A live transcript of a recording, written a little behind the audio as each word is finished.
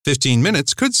15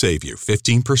 minutes could save you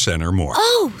 15% or more.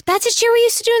 Oh, that's a cheer we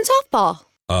used to do in softball.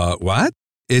 What?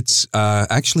 It's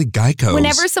actually Geico's.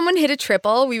 Whenever someone hit a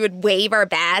triple, we would wave our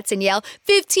bats and yell,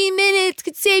 15 minutes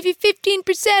could save you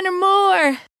 15% or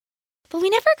more. But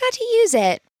we never got to use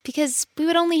it because we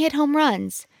would only hit home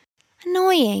runs.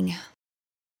 Annoying.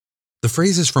 The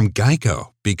phrase is from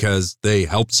Geico because they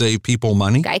help save people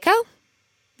money. Geico?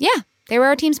 Yeah, they were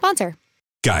our team sponsor.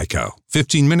 Geico.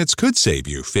 15 minutes could save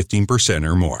you 15%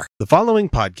 or more. The following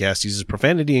podcast uses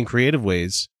profanity in creative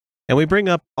ways, and we bring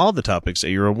up all the topics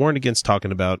that you are warned against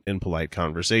talking about in polite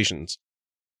conversations.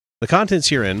 The contents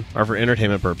herein are for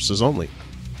entertainment purposes only.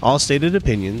 All stated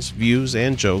opinions, views,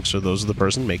 and jokes are those of the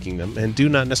person making them and do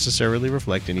not necessarily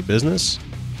reflect any business,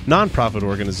 non-profit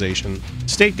organization,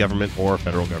 state government, or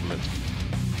federal government.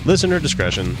 Listener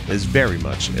discretion is very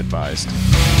much advised.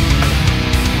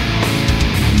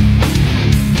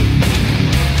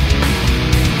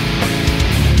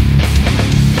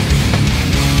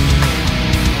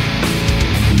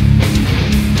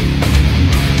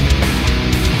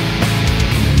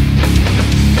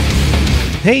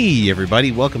 Hey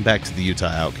everybody, welcome back to the Utah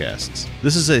Outcasts.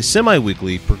 This is a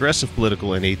semi-weekly, progressive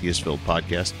political and atheist-filled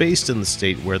podcast based in the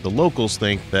state where the locals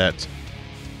think that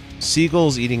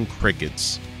seagulls eating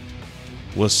crickets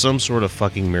was some sort of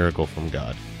fucking miracle from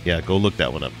God. Yeah, go look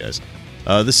that one up, guys.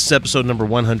 This is episode number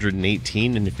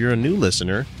 118, and if you're a new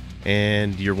listener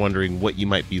and you're wondering what you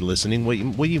might be listening,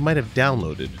 what you might have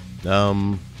downloaded,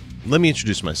 let me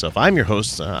introduce myself. I'm your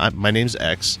host. My name's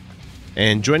X.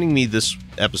 And joining me this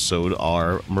episode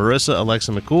are Marissa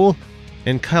Alexa McCool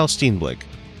and Kyle Steenblick.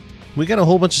 We got a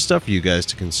whole bunch of stuff for you guys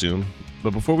to consume,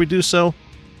 but before we do so,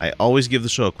 I always give the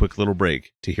show a quick little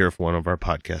break to hear from one of our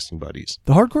podcasting buddies.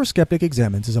 The Hardcore Skeptic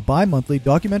Examines is a bi-monthly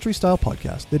documentary-style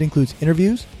podcast that includes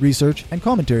interviews, research, and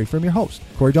commentary from your host,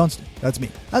 Corey Johnston. That's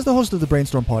me. As the host of the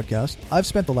Brainstorm podcast, I've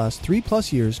spent the last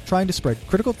 3+ years trying to spread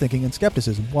critical thinking and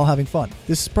skepticism while having fun.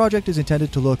 This project is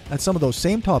intended to look at some of those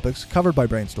same topics covered by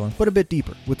Brainstorm, but a bit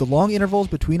deeper. With the long intervals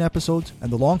between episodes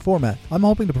and the long format, I'm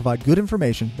hoping to provide good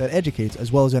information that educates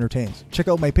as well as entertains. Check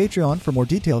out my Patreon for more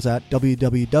details at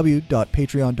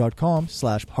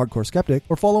www.patreon.com/hardcoreskeptic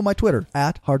or follow my Twitter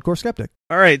 @hardcoreskeptic.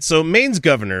 All right, so Maine's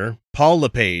governor, Paul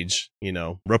LePage,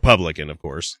 Republican, of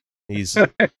course. He's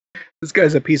this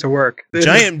guy's a piece of work.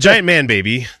 giant man,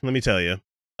 baby. Let me tell you.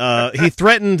 He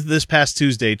threatened this past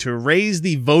Tuesday to raise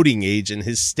the voting age in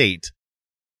his state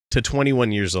to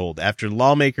 21 years old after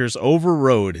lawmakers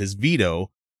overrode his veto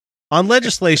on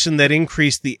legislation that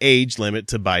increased the age limit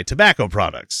to buy tobacco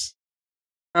products.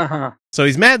 So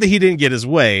he's mad that he didn't get his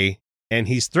way, and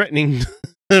he's threatening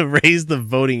to raise the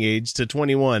voting age to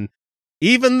 21,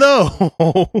 even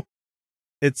though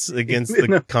it's against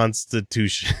the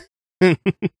Constitution.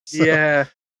 Yeah.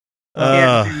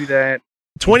 Can't do that.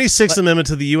 26th Amendment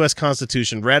to the U.S.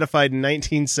 Constitution, ratified in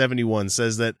 1971,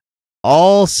 says that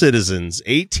all citizens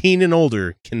 18 and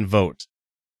older can vote.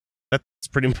 That's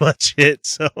pretty much it.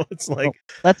 So it's like,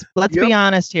 let's be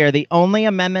honest here. The only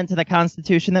amendment to the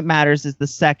Constitution that matters is the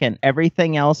second.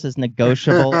 Everything else is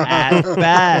negotiable at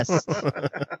best.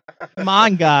 Come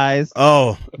on, guys.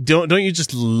 Oh, don't you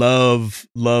just love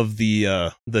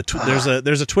the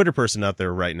there's a Twitter person out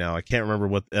there right now. I can't remember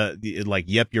what like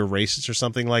yep, you're racist or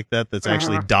something like that. That's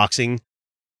actually doxing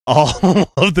all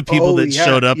of the people that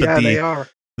showed up at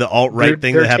the alt-right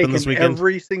thing that happened this weekend.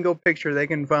 Every single picture they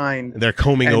can find. They're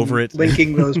combing over it,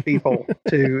 linking those people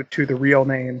to the real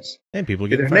names. And people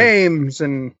get their names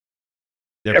and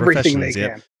everything they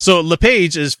can. So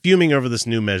LePage is fuming over this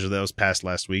new measure that was passed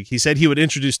last week. He said he would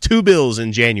introduce 2 bills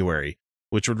in January,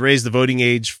 which would raise the voting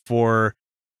age for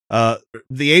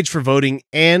voting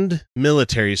and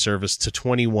military service to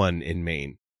 21 in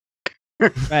Maine.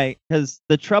 Right, because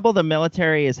the trouble the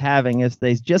military is having is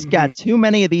they just got too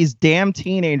many of these damn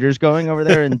teenagers going over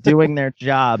there and doing their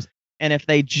jobs. And if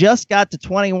they just got to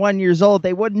 21 years old,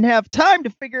 they wouldn't have time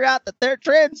to figure out that they're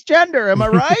transgender. Am I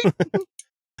right?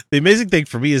 The amazing thing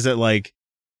for me is that, like,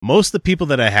 most of the people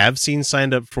that I have seen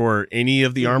signed up for any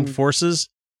of the armed forces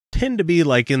tend to be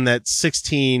like in that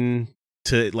 16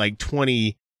 to like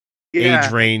 20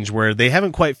 age range where they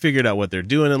haven't quite figured out what they're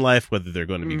doing in life, whether they're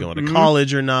going to be going to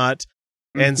college or not.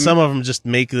 And some of them just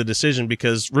make the decision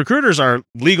because recruiters are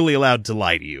legally allowed to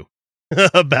lie to you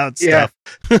about stuff.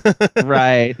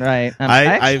 Right. I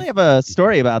actually have a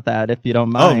story about that, if you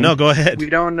don't mind. Oh, no, go ahead. We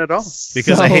don't at all.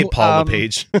 Because I hate Paul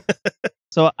LePage.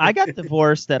 So I got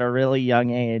divorced at a really young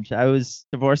age. I was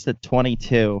divorced at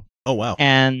 22. Oh, wow.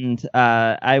 And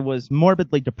I was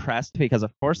morbidly depressed because,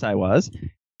 of course, I was.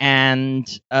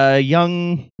 And a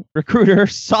young recruiter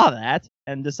saw that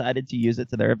and decided to use it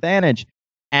to their advantage.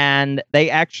 And they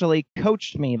actually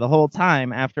coached me the whole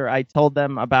time after I told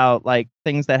them about like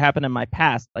things that happened in my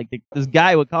past. Like this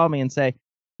guy would call me and say,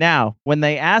 now, when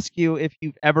they ask you if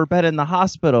you've ever been in the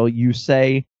hospital, you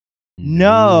say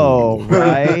no,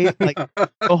 right? Like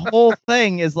the whole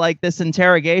thing is like this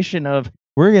interrogation of,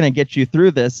 we're going to get you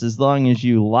through this as long as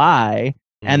you lie.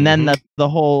 And then the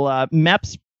whole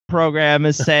MEPS program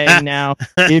is saying now,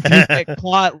 if you get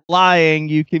caught lying,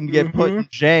 you can get put in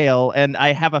jail. And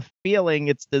I have a feeling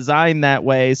it's designed that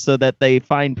way so that they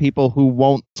find people who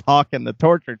won't talk in the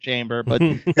torture chamber. But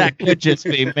that could just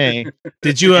be me.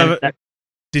 Did you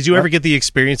ever get the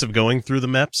experience of going through the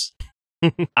MEPS?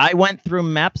 I went through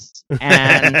MEPS,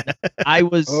 and I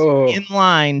was in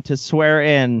line to swear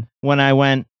in when I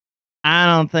went, I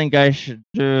don't think I should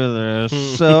do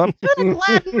this. So I'm kind of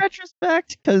glad in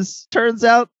retrospect, because turns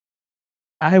out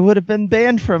I would have been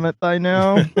banned from it by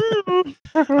now.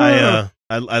 I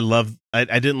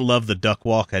didn't love the duck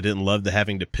walk. I didn't love the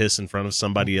having to piss in front of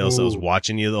somebody else that was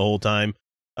watching you the whole time.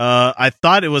 I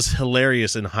thought it was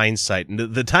hilarious in hindsight. And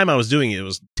the time I was doing it, it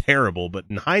was terrible. But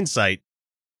in hindsight,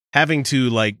 having to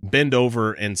like bend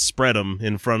over and spread them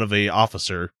in front of a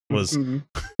officer was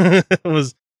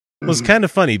was kind of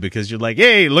funny, because you're like,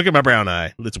 hey, look at my brown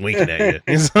eye. It's winking at you.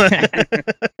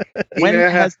 When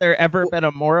has there ever been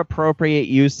a more appropriate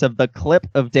use of the clip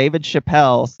of David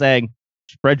Chappelle saying,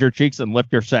 spread your cheeks and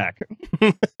lift your sack?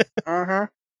 Uh-huh.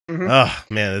 Mm-hmm. Oh,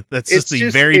 man, that's just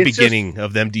the very beginning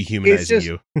of them dehumanizing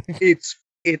you. It's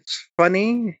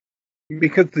funny,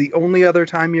 because the only other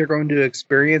time you're going to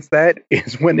experience that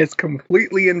is when it's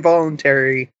completely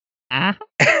involuntary. Or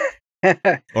you're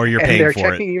paying for it. And they're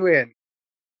checking you in.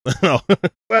 Oh.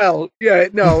 Well, yeah,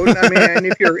 no, I mean, and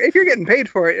if you're getting paid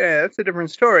for it, yeah, that's a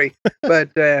different story. But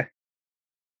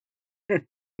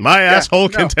my asshole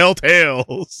can tell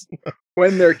tales.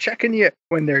 when they're checking you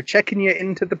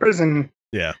into the prison,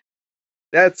 yeah,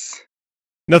 that's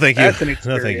no, thank you, that's an no,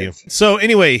 thank you. experience. So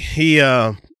anyway, he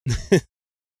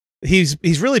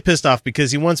he's really pissed off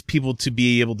because he wants people to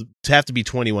be able to have to be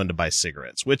 21 to buy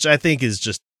cigarettes, which I think is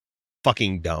just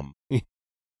fucking dumb.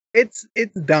 It's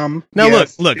dumb. Now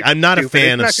yes, look, I'm not a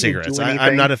fan of not gonna cigarettes. do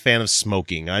I'm not a fan of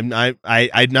smoking. I'm not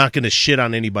going to shit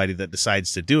on anybody that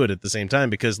decides to do it at the same time,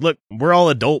 because look, we're all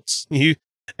adults. You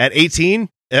at 18,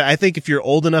 I think if you're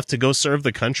old enough to go serve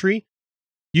the country,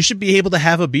 you should be able to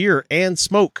have a beer and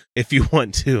smoke if you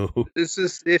want to. This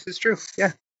is true.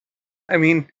 Yeah. I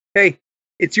mean, hey,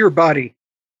 it's your body.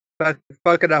 But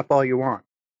fuck it up all you want.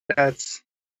 That's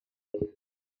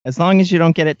As long as you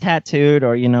don't get it tattooed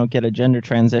or, get a gender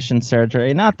transition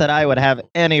surgery. Not that I would have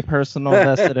any personal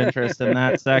vested interest in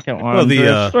that second one. Well,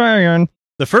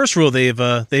 the first rule,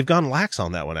 they've gone lax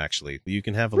on that one, actually. You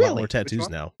can have a lot more tattoos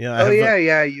now.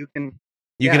 Yeah. You can.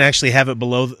 You can actually have it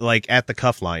below, like, at the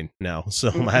cuff line now. So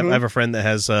I have a friend that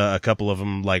has a couple of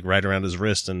them, like, right around his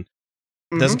wrist, and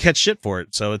doesn't catch shit for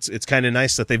it. So it's kind of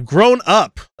nice that they've grown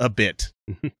up a bit.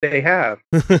 They have.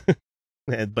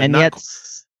 But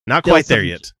not quite there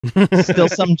yet. Still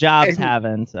some jobs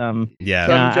haven't. Yeah.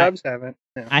 Some jobs haven't.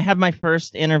 Yeah. I had my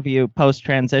first interview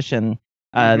post-transition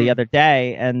the other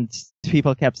day, and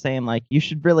people kept saying, like, you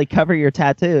should really cover your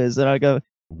tattoos. And I go,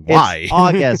 why? It's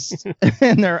August,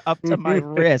 and they're up to my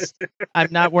wrist. I'm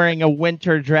not wearing a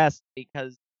winter dress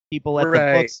because people at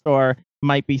the bookstore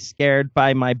might be scared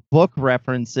by my book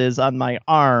references on my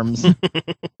arms.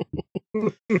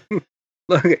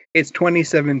 Look, it's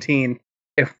 2017.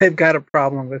 If they've got a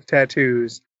problem with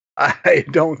tattoos, I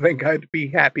don't think I'd be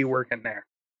happy working there.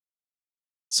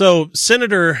 So,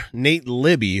 Senator Nate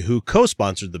Libby, who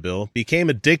co-sponsored the bill, became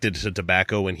addicted to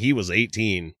tobacco when he was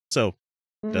 18. So,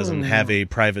 doesn't have a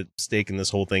private stake in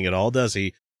this whole thing at all, does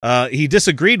he? He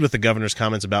disagreed with the governor's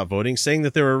comments about voting, saying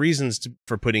that there were reasons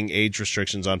for putting age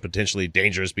restrictions on potentially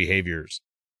dangerous behaviors.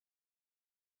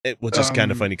 Which is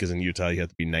kind of funny, because in Utah, you have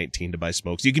to be 19 to buy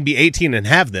smokes. You can be 18 and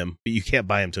have them, but you can't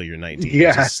buy them until you're 19.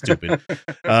 Yeah. Which is stupid.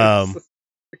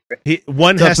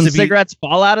 One has to be. Cigarettes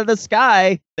fall out of the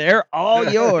sky. They're all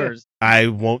yours. I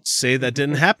won't say that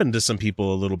didn't happen to some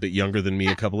people a little bit younger than me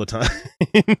a couple of times.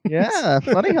 Yeah,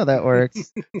 funny how that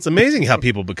works. It's amazing how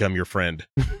people become your friend.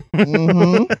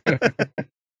 Mm-hmm.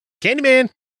 Candyman.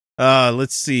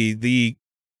 Let's see.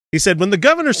 He said, when the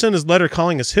governor sent his letter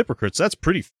calling us hypocrites, that's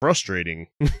pretty frustrating.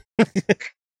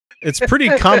 It's pretty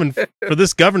common for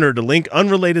this governor to link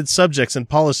unrelated subjects in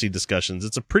policy discussions.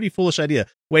 It's a pretty foolish idea.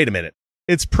 Wait a minute.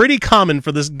 It's pretty common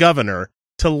for this governor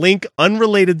to link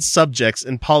unrelated subjects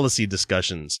in policy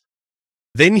discussions.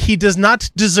 Then he does not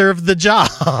deserve the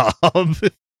job.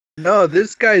 No,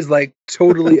 this guy's like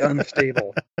totally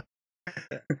unstable.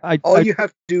 All you have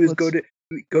to do is go to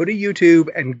YouTube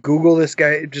and Google this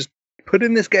guy. Just put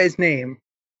in this guy's name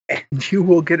and you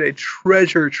will get a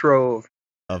treasure trove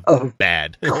of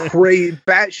bad.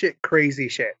 batshit crazy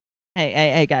shit.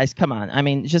 Hey, guys, come on. I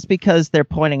mean, just because they're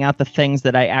pointing out the things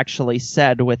that I actually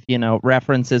said with,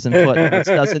 references and footnotes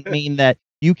doesn't mean that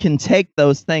you can take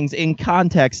those things in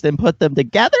context and put them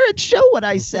together and show what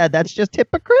I said. That's just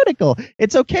hypocritical.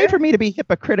 It's okay for me to be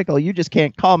hypocritical. You just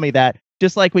can't call me that.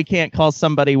 Just like we can't call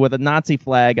somebody with a Nazi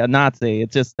flag a Nazi.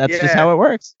 It's just just how it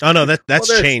works. Oh no,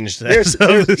 that's changed. There's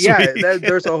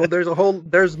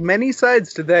many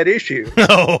sides to that issue.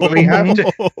 No, we have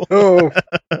to. Oh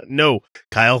no,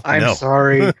 Kyle. I'm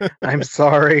sorry. I'm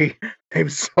sorry.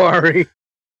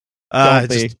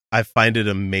 I find it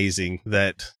amazing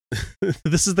that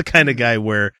this is the kind of guy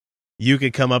where you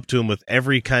could come up to him with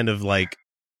every kind of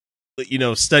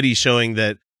study showing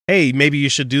that, hey, maybe you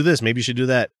should do this, maybe you should do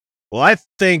that. Well, I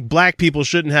think black people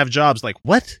shouldn't have jobs. Like,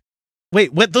 what?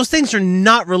 Wait, what? Those things are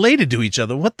not related to each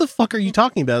other. What the fuck are you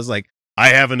talking about? It's like, I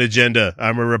have an agenda.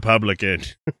 I'm a Republican.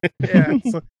 Yeah.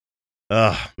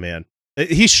 Oh, man.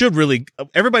 He should really,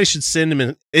 everybody should send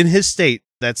him in his state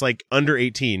that's like under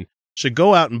 18, should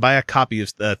go out and buy a copy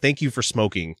of Thank You for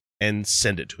Smoking and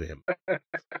send it to him.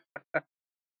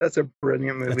 That's a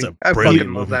brilliant movie. That's a brilliant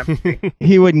I fucking love that movie.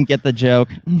 He wouldn't get the joke.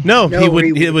 No, he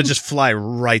would. It would just fly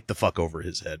right the fuck over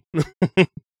his head.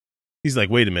 He's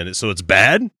like, wait a minute, so it's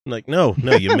bad? I'm like, no,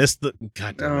 you missed the...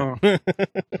 God damn it.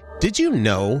 Did you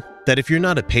know that if you're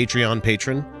not a Patreon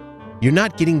patron, you're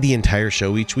not getting the entire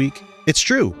show each week? It's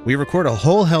true. We record a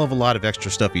whole hell of a lot of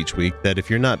extra stuff each week that if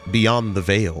you're not beyond the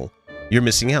veil, you're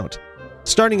missing out.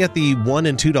 Starting at the $1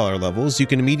 and $2 levels, you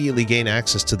can immediately gain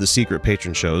access to the secret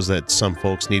patron shows that some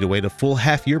folks need to wait a full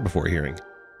half year before hearing.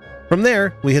 From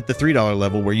there, we hit the $3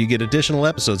 level where you get additional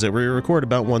episodes that we record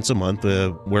about once a month,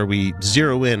 where we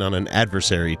zero in on an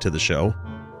adversary to the show.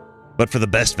 But for the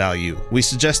best value, we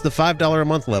suggest the $5 a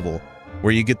month level,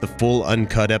 where you get the full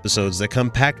uncut episodes that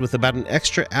come packed with about an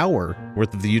extra hour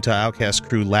worth of the Utah Outcast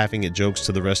crew laughing at jokes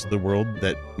to the rest of the world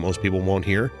that most people won't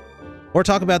hear, or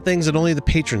talk about things that only the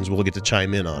patrons will get to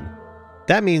chime in on.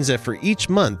 That means that for each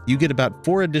month, you get about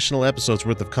 4 additional episodes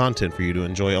worth of content for you to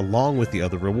enjoy along with the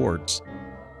other rewards.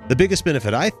 The biggest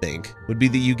benefit, I think, would be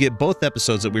that you get both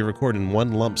episodes that we record in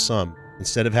one lump sum,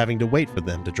 instead of having to wait for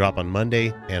them to drop on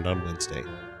Monday and on Wednesday.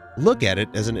 Look at it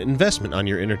as an investment on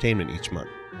your entertainment each month.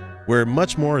 We're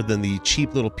much more than the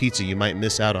cheap little pizza you might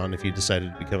miss out on if you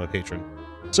decided to become a patron.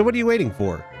 So what are you waiting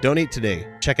for? Donate today.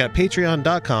 Check out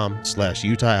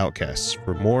patreon.com/Utah Outcasts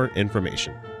for more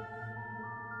information.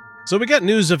 So we got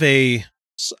news of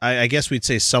I guess we'd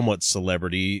say somewhat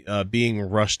celebrity, being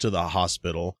rushed to the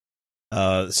hospital.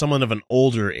 Someone of an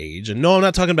older age. And no, I'm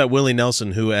not talking about Willie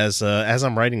Nelson, who as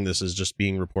I'm writing this is just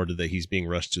being reported that he's being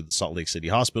rushed to the Salt Lake City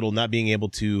Hospital, not being able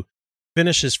to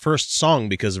finish his first song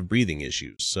because of breathing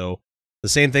issues. So the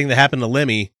same thing that happened to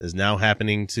Lemmy is now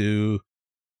happening to...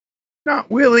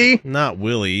 Not Willie.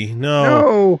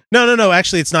 No.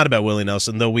 Actually, it's not about Willie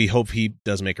Nelson, though we hope he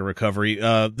does make a recovery.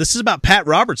 This is about Pat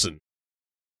Robertson.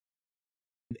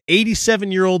 An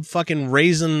 87-year-old fucking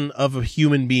raisin of a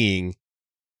human being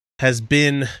has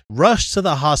been rushed to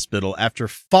the hospital after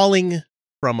falling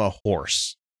from a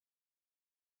horse.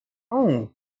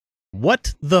 Oh.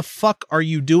 What the fuck are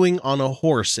you doing on a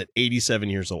horse at 87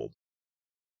 years old?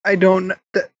 I don't know.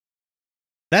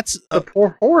 That's the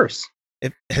poor horse.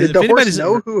 Did the horse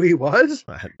know who he was?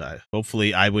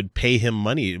 Hopefully, I would pay him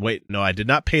money. Wait, no, I did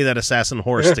not pay that assassin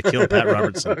horse to kill Pat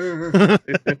Robertson.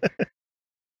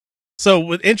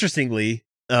 So, interestingly,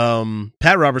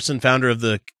 Pat Robertson, founder of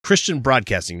the Christian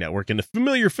Broadcasting Network and a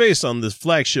familiar face on this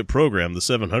flagship program, the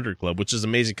 700 Club, which is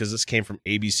amazing because this came from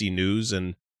ABC News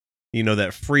and, you know,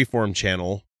 that Freeform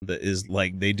channel that is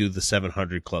like, they do the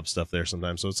 700 Club stuff there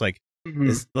sometimes. So it's like,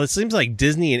 it seems like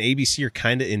Disney and ABC are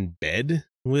kind of in bed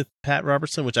with Pat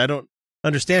Robertson, which I don't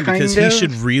understand because he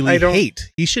should really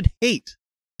he should hate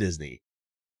Disney.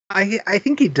 I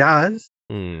think he does,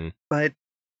 but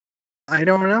I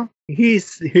don't know.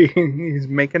 He's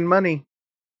making money.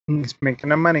 He's making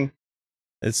the money.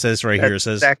 It says right here. It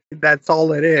says that's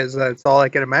all it is. That's all I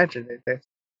can imagine it is.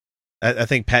 I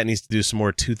think Pat needs to do some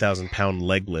more 2,000-pound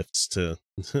leg lifts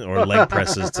or leg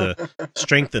presses to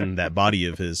strengthen that body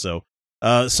of his. So,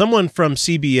 someone from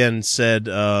CBN said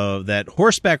that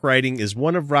horseback riding is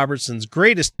one of Robertson's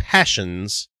greatest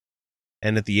passions,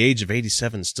 and at the age of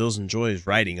 87, still enjoys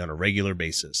riding on a regular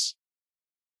basis.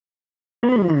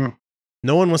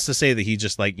 No one wants to say that he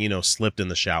just slipped in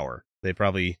the shower.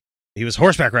 He was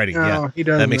horseback riding. No, yeah, he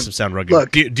doesn't. That makes him sound rugged.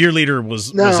 Look, Dear Leader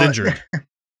was injured.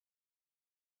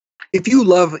 If you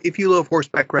love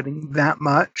horseback riding that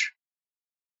much,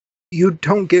 you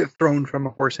don't get thrown from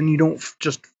a horse and you don't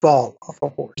just fall off a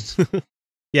horse.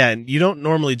 Yeah, and you don't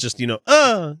normally just,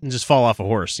 and just fall off a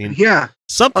horse. Yeah.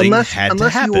 Something had to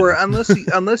happen.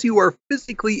 Unless you are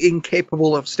physically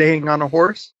incapable of staying on a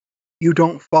horse, you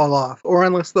don't fall off. Or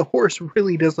unless the horse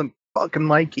really doesn't fucking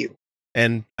like you.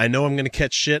 And I know I'm going to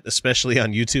catch shit, especially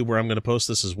on YouTube where I'm going to post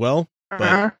this as well. But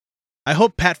Uh-huh. I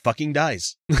hope Pat fucking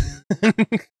dies.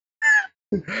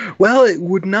 Well, it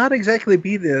would not exactly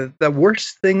be the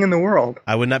worst thing in the world.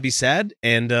 I would not be sad.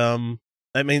 And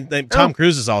Tom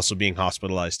Cruise is also being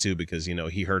hospitalized too because,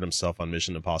 he hurt himself on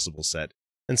Mission Impossible set.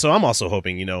 And so I'm also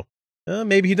hoping,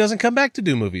 maybe he doesn't come back to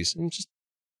do movies and just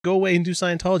go away and do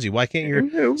Scientology. Why can't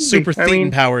your super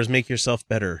thetan powers make yourself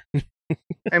better?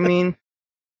 I mean,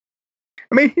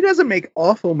 he doesn't make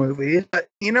awful movies, but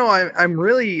I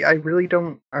really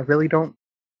don't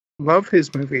love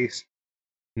his movies.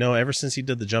 No, ever since he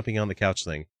did the jumping on the couch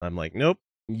thing, I'm like, nope,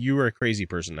 you are a crazy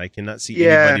person. I cannot see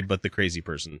anybody but the crazy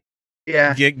person.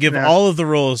 Yeah, give all of the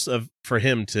roles for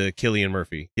him to Cillian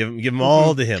Murphy. Give them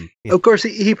all to him. Of course,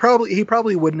 he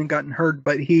probably wouldn't have gotten hurt,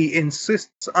 but he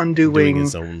insists on doing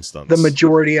his own stunts. The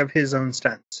majority of his own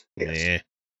stunts. Yes,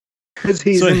 because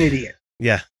he's an idiot.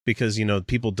 Yeah, because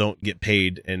people don't get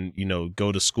paid and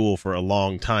go to school for a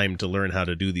long time to learn how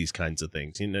to do these kinds of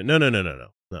things.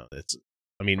 No. It's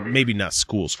maybe not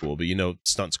school, but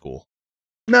stunt school.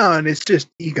 No, and it's just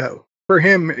ego. For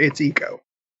him, it's ego.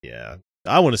 Yeah.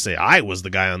 I want to say I was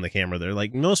the guy on the camera there.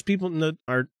 Like, most people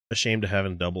are ashamed of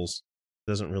having doubles.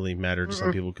 It doesn't really matter to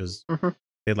some people because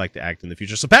they'd like to act in the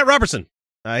future. So, Pat Robertson,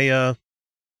 I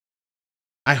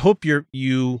hope you're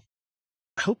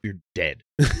dead.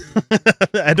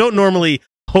 I don't normally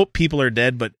hope people are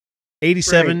dead, but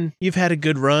 87, right. You've had a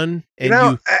good run, and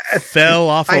you fell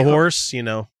off a horse,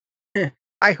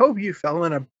 I hope you fell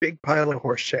in a big pile of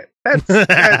horse shit. That's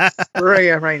where I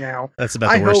am right now. That's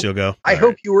about the worst you'll go. I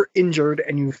hope you were injured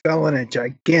and you fell in a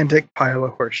gigantic pile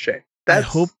of horse shit. I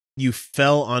hope you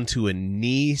fell onto a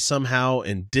knee somehow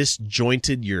and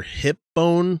disjointed your hip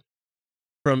bone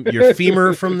from your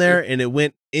femur from there, and it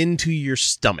went into your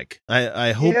stomach.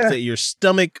 I hope that your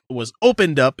stomach was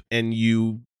opened up and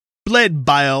you bled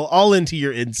bile all into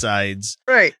your insides.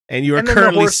 Right. And you are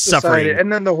currently suffering.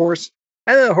 And then the horse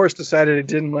decided it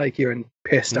didn't like you and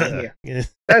pissed on you. Yeah.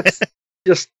 That's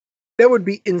that would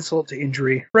be insult to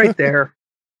injury right there.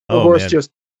 The horse just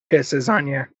pisses on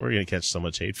you. We're going to catch so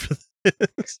much hate for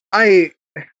this.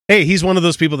 Hey, he's one of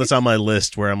those people that's on my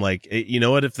list where I'm like, you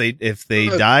know what? If they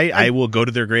die, I will go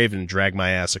to their grave and drag my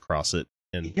ass across it.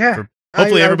 And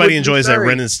hopefully everybody enjoys that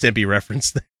Ren and Stimpy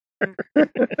reference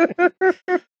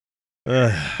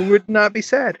there. Would not be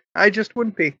sad. I just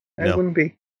wouldn't be. I wouldn't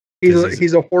be.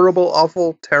 He's a horrible,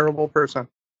 awful, terrible person.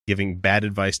 Giving bad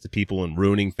advice to people and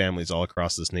ruining families all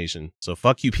across this nation. So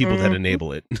fuck you people that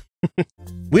enable it.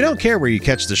 We don't care where you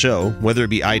catch the show, whether it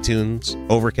be iTunes,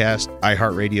 Overcast,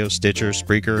 iHeartRadio, Stitcher,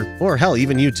 Spreaker, or hell,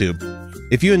 even YouTube.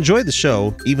 If you enjoy the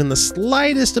show, even the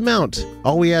slightest amount,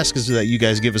 all we ask is that you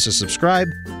guys give us a subscribe,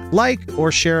 like,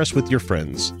 or share us with your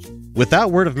friends.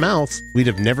 Without word of mouth, we'd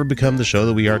have never become the show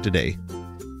that we are today.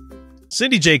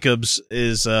 Cindy Jacobs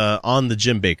is on the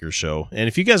Jim Baker Show, and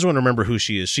if you guys want to remember who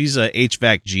she is, she's a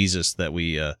HVAC Jesus that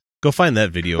we go find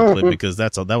that video clip because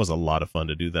that was a lot of fun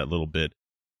to do that little bit.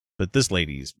 But this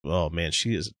lady's, oh man,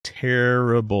 she is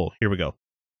terrible. Here we go.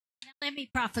 Let me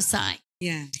prophesy.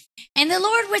 Yeah. And the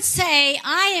Lord would say,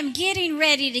 I am getting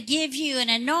ready to give you an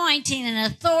anointing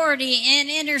and authority and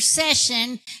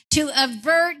intercession to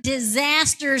avert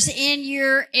disasters in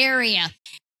your area.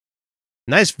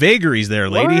 Nice vagaries there,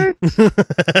 lady.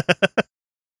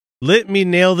 Let me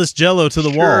nail this jello to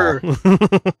the wall.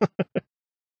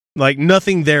 Like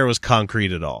nothing there was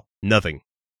concrete at all. Nothing.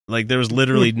 Like there was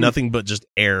literally nothing but just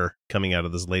air coming out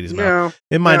of this lady's mouth.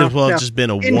 It might as well have just been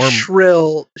a in warm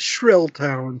shrill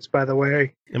tones, by the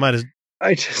way. It might have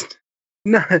I just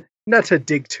not to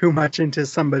dig too much into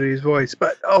somebody's voice,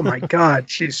 but oh my god,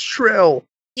 she's shrill.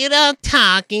 You don't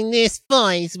talk in this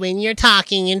voice when you're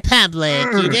talking in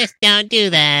public. You just don't do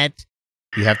that.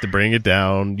 You have to bring it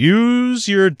down. Use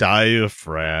your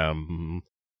diaphragm.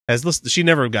 She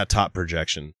never got taught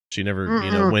projection. She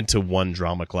never, went to one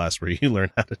drama class where you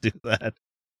learn how to do that.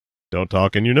 Don't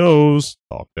talk in your nose.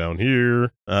 Talk down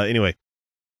here. Anyway.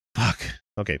 Fuck.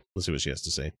 Okay, let's see what she has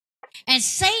to say. And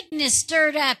Satan is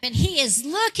stirred up, and he is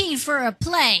looking for a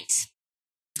place.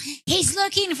 He's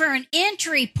looking for an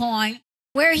entry point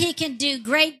where he can do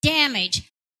great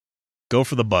damage. Go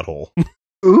for the butthole.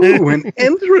 Ooh, an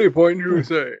entry point, you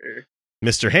say.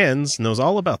 Mr. Hands knows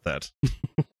all about that.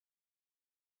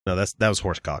 No, that was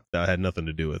horsecock. That had nothing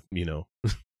to do with,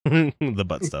 the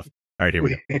butt stuff. All right, here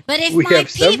we go. But if we have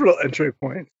several entry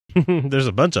points. There's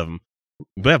a bunch of them.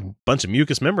 We have a bunch of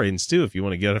mucous membranes, too, if you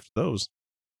want to get after those.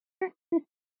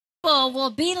 people will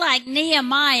be like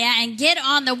Nehemiah and get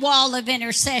on the wall of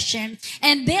intercession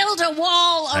and build a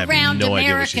wall I have around no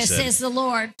idea what she America, said. says the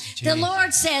Lord. The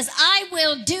Lord says, I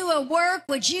will do a work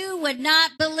which you would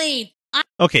not believe.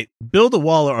 Okay, build a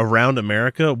wall around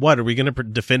America. What, are we going to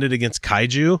defend it against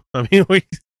kaiju? I mean,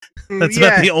 that's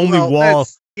about the only wall.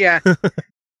 Yeah.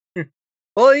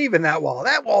 Well, even that wall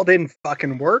didn't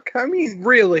fucking work. I mean,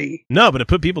 really. No, but it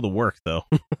put people to work, though.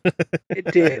 It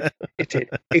did.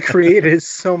 It created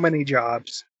so many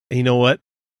jobs. And you know what?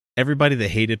 Everybody that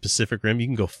hated Pacific Rim, you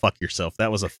can go fuck yourself. That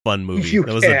was a fun movie. You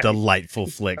That was a can. delightful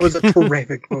flick. It was a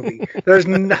terrific movie. There's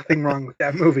nothing wrong with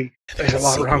that movie. There's a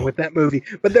lot wrong with that movie,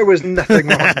 but there was nothing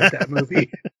wrong with that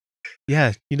movie.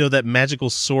 Yeah, that magical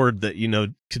sword that,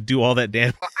 could do all that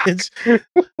damage. Why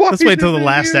Let's wait till the did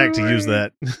last they act to do use it?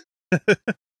 that.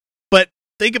 But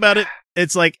think about it.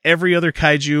 It's like every other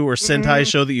kaiju or Sentai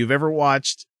Mhm. show that you've ever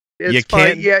watched. It's You fine.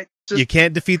 can't- Yeah, You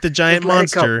can't defeat the giant let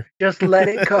it go. monster. Just let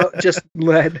it go. Just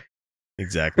let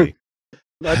Exactly.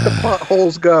 the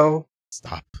potholes go.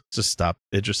 Stop. Just stop.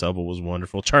 Idris Elba was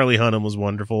wonderful. Charlie Hunnam was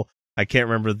wonderful. I can't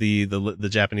remember the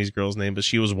Japanese girl's name, but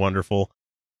she was wonderful.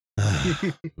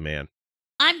 Man.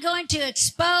 I'm going to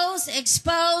expose.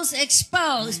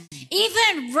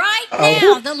 Even right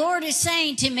now, the Lord is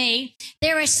saying to me,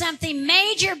 there is something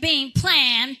major being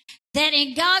planned that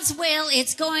in God's will,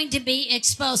 it's going to be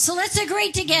exposed. So let's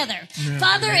agree together.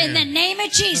 Father, in the name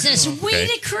of Jesus, we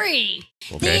decree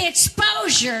the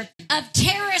exposure of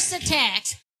terrorist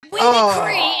attacks. We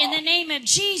decree in the name of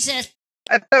Jesus.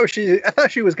 I thought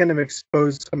she was going to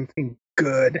expose something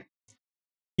good.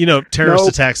 Terrorist Nope.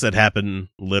 attacks that happen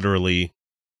literally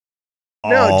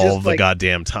No, all just the like-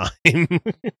 goddamn time.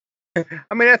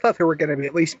 I mean, I thought there were going to be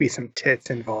at least be some tits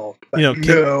involved, but You know,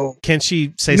 no, Can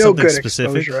she say no something good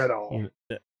specific? exposure at all.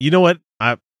 You know what?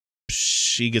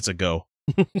 She gets a go.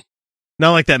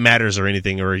 Not like that matters or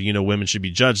anything, or women should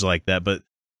be judged like that. But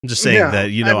I'm just saying No, that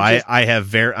I'm just-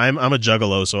 I'm a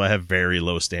juggalo, so I have very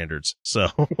low standards. So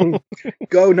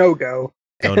Go no go.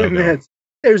 Go, no, And go.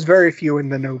 there's very few in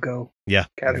the no go yeah,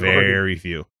 category. very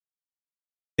few.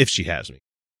 If she has me,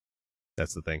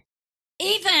 that's the thing.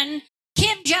 Even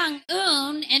Kim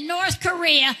Jong-un in North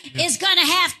Korea is going to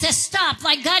have to stop.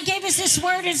 Like God gave us this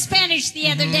word in Spanish the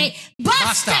other day.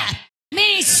 Basta!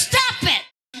 Meaning stop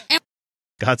it!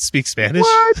 God speaks Spanish.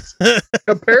 What?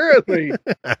 Apparently,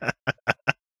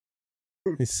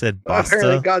 He said apparently,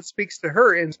 basta. God speaks to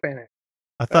her in Spanish.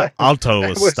 I thought alto that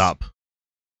was was- stop.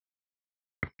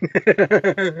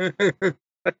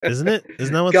 Isn't it?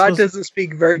 Isn't that what? God doesn't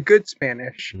speak very good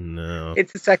Spanish. No.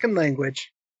 It's a second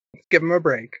language. Let's give him a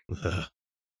break. Ugh.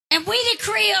 And we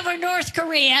decree over North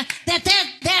Korea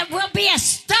that will be a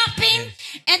stopping,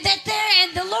 and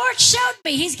and the Lord showed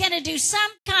me He's going to do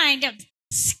some kind of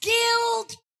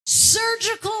skilled,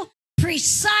 surgical,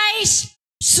 precise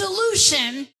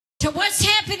solution to what's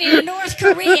happening in North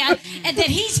Korea, and that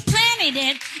He's planning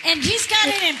it, and He's got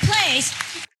it in place.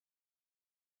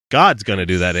 God's gonna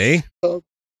do that, eh?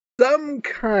 Some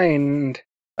kind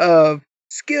of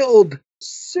skilled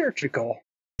surgical.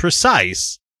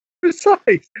 Precise.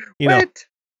 Precise. You know, What?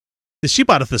 the she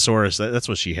bought a thesaurus. That's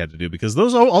what she had to do because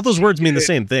all those words mean the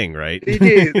same thing, right? They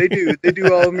do. They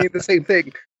do all mean the same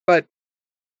thing. But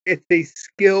it's a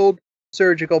skilled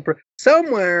surgical.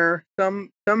 Somewhere,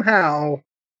 somehow.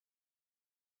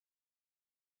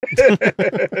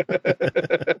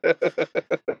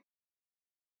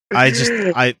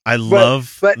 I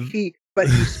love. But he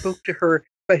spoke to her.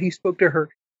 But he spoke to her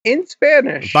in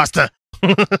Spanish. Basta.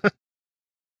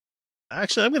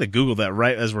 Actually, I'm going to Google that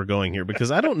right as we're going here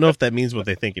because I don't know if that means what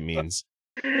they think it means.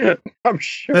 I'm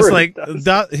sure. That's it like, does.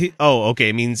 okay,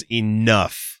 it means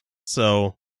enough.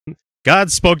 So, God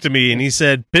spoke to me and he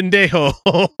said, pendejo.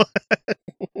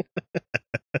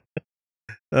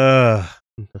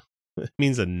 It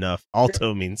means enough.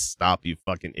 Alto means stop, you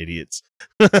fucking idiots.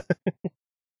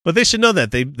 But they should know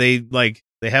that.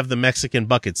 They have the Mexican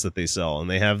buckets that they sell and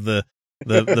they have the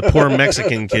poor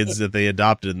Mexican kids that they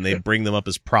adopted and they bring them up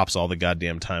as props all the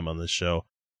goddamn time on this show.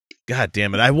 God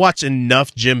damn it. I watch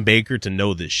enough Jim Baker to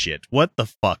know this shit. What the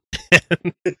fuck?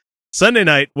 Sunday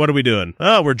night, what are we doing?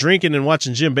 Oh, we're drinking and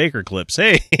watching Jim Baker clips.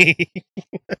 Hey.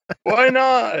 Why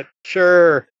not?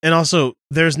 Sure. And also,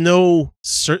 there's no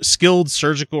skilled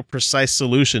surgical precise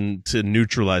solution to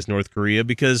neutralize North Korea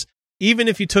because even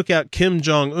if you took out Kim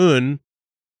Jong-un,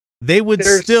 they would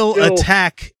They're still still-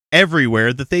 attack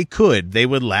everywhere that they could. They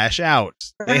would lash out.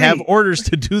 They have Right. orders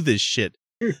to do this shit.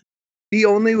 The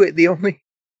only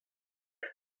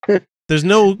There's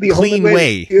no clean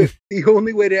way. The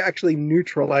only way to actually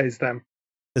neutralize them.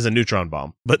 Is a neutron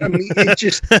bomb. But I mean, it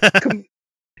just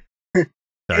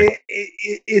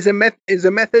is a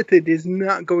method that is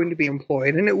not going to be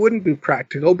employed, and it wouldn't be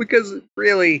practical because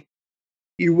really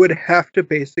you would have to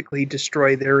basically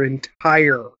destroy their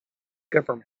entire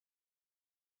government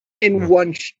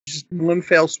in just one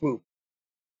fell swoop.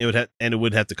 It would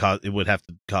have to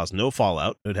cause no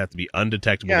fallout. It would have to be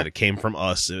undetectable that it came from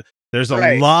us. There's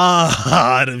a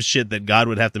lot of shit that God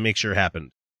would have to make sure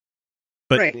happened.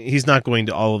 But he's not going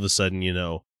to all of a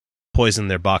sudden, poison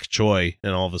their bok choy,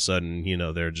 and all of a sudden,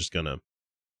 they're just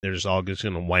all just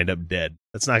gonna wind up dead.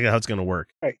 That's not how it's gonna work.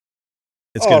 Right.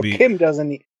 It's gonna be Kim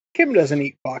doesn't eat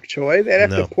bok choy. They'd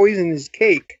have to poison his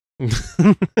cake.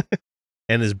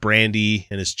 And his brandy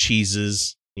and his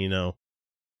cheeses, We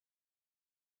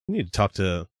need to talk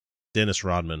to Dennis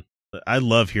Rodman. I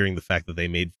love hearing the fact that they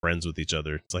made friends with each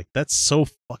other. It's like, that's so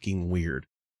fucking weird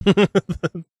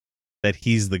that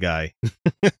he's the guy.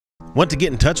 Want to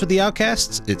get in touch with the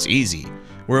Outcasts? It's easy.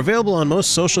 We're available on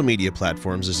most social media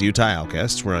platforms as Utah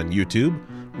Outcasts. We're on YouTube,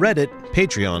 Reddit,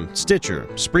 Patreon, Stitcher,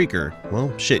 Spreaker,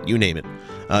 well, shit, you name it.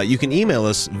 You can email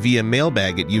us via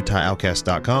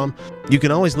mailbag@utahoutcast.com. You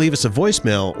can always leave us a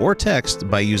voicemail or text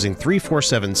by using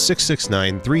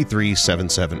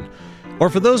 347-669-3377. Or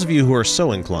for those of you who are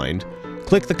so inclined,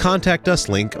 click the Contact Us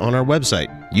link on our website,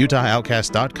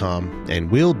 utahoutcast.com, and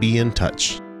we'll be in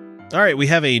touch. All right, we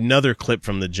have another clip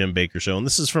from the Jim Baker Show, and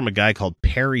this is from a guy called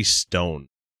Perry Stone.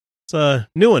 It's a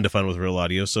new one to Fun with Real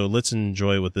Audio, so let's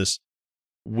enjoy what this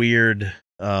weird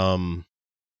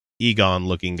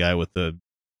Egon-looking guy with the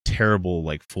terrible,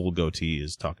 full goatee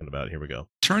is talking about. Here we go.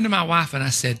 Turned to my wife and I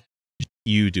said,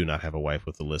 "You do not have a wife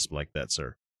with a lisp like that,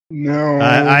 sir." No.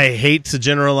 I hate to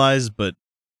generalize, but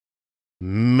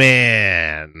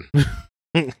man.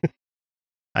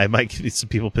 I might get some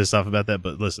people pissed off about that,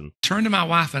 but listen. Turned to my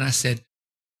wife and I said,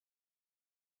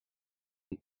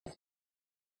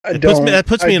 That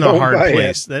puts me in a hard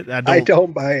place. I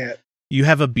don't buy it. You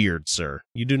have a beard, sir.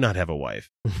 You do not have a wife.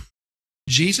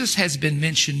 Jesus has been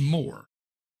mentioned more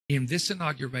in this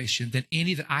inauguration than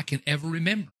any that I can ever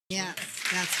remember. Yeah,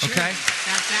 that's true. Okay?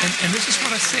 And this is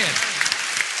what I said.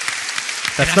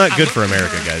 That's not good for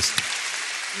America, guys.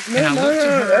 No,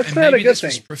 that's not a good thing. This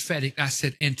was prophetic. I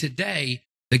said, and today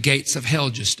the gates of hell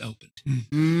just opened.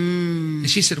 And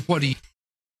she said, "What do you?"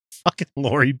 Fucking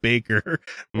Lori Baker.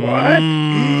 What?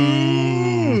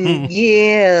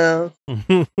 Yeah.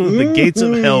 The gates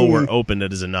of hell were opened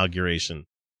at his inauguration.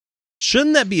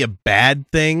 Shouldn't that be a bad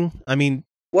thing? I mean,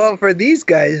 well, for these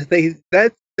guys,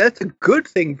 that's a good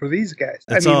thing for these guys.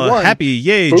 That's happy,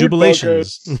 yay,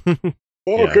 jubilations.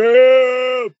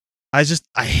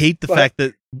 I hate the fact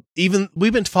that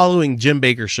we've been following Jim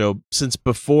Baker Show since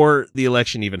before the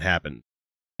election even happened.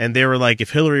 And they were like,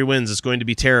 if Hillary wins, it's going to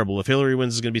be terrible. If Hillary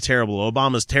wins, it's going to be terrible.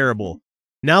 Obama's terrible.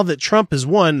 Now that Trump has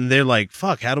won, they're like,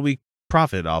 fuck, how do we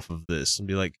profit off of this? And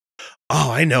be like, oh,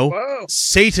 I know. Whoa.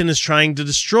 Satan is trying to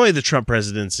destroy the Trump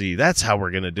presidency. That's how we're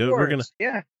going to do it. We're going to.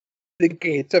 Yeah. The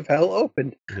gates of hell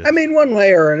opened. Yeah. I mean, one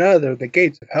way or another, the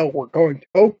gates of hell were going to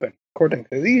open, according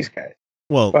to these guys.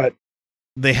 Well, but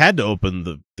they had to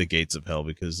open the gates of hell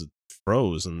because it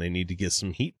froze and they need to get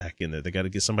some heat back in there. They got to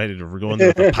get somebody to go in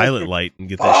there with a pilot light and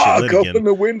get that shit lit again. Open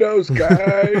the windows,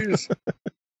 guys. What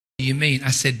do you mean?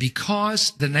 I said,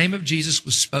 because the name of Jesus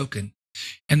was spoken,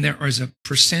 and there is a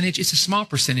percentage, it's a small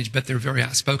percentage, but they're very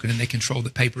outspoken and they control the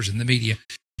papers and the media.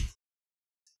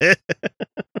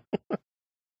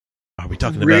 Are we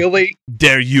talking really? About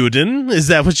Der Juden? Is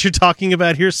that what you're talking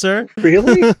about here, sir?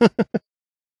 Really?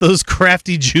 Those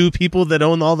crafty Jew people that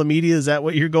own all the media, is that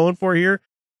what you're going for here?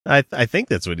 I think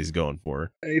that's what he's going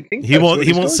for. I think he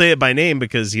won't say it by name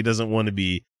because he doesn't want to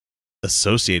be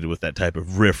associated with that type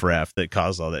of riffraff that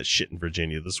caused all that shit in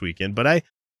Virginia this weekend. But I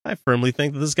firmly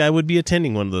think that this guy would be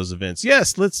attending one of those events.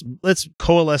 Yes, let's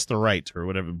coalesce the right or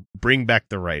whatever, bring back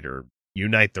the right or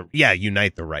unite the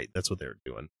right. That's what they're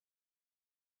doing.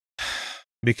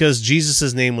 Because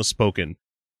Jesus' name was spoken.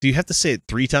 Do you have to say it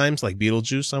 3 times like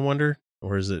Beetlejuice, I wonder?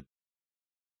 Or is it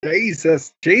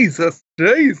Jesus?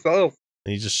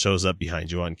 And he just shows up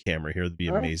behind you on camera here. It'd be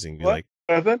amazing. Be what?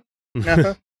 Like,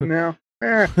 Nothing? No.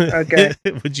 Okay.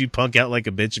 Would you punk out like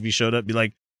a bitch if you showed up? Be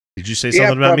like, did you say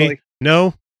something about probably. me?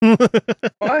 No.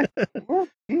 What?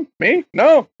 Me?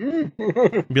 No.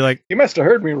 Be like, you must have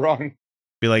heard me wrong.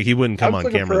 Be like, he wouldn't come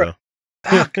on camera though.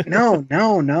 Fuck, no.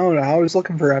 I was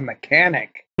looking for a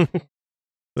mechanic.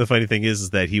 The funny thing is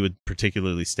that he would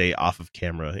particularly stay off of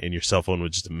camera and your cell phone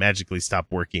would just magically stop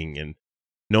working and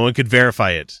no one could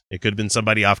verify it. It could have been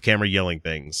somebody off camera yelling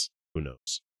things. Who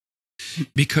knows?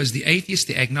 Because the atheists,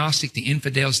 the agnostic, the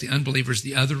infidels, the unbelievers,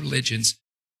 the other religions.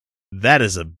 That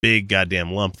is a big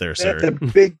goddamn lump there, sir. That's a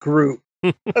big group.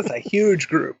 That's a huge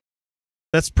group.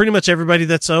 That's pretty much everybody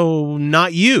that's,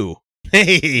 not you.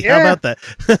 Hey, how about that?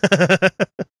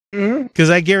 Because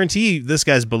I guarantee you, this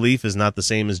guy's belief is not the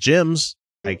same as Jim's.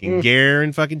 I can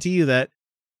guarantee you that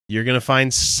you're going to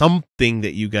find something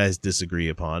that you guys disagree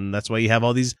upon. That's why you have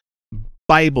all these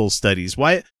Bible studies.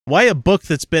 Why a book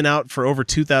that's been out for over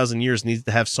 2,000 years needs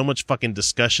to have so much fucking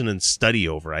discussion and study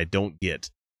over? I don't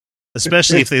get.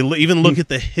 Especially if they even look at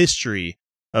the history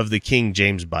of the King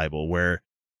James Bible, where,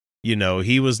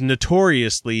 he was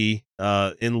notoriously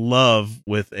in love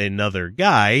with another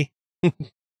guy.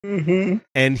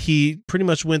 And he pretty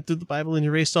much went through the Bible and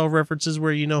erased all references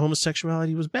where,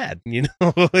 homosexuality was bad.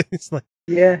 It's like,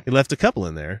 he left a couple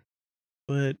in there,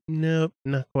 but nope,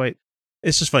 not quite.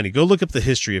 It's just funny. Go look up the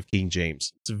history of King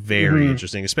James. It's very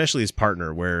interesting, especially his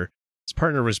partner, where his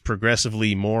partner was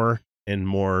progressively more and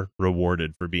more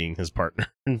rewarded for being his partner.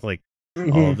 Like,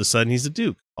 all of a sudden he's a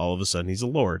duke. All of a sudden he's a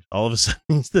lord. All of a sudden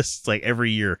he's this. It's like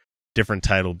every year, different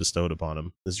title bestowed upon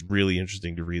him. It's really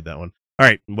interesting to read that one. All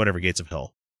right, whatever, Gates of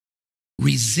Hell.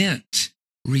 Resent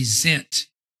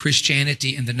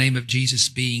Christianity in the name of Jesus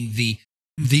being the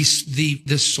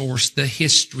source, the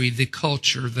history, the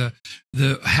culture, the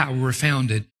how we're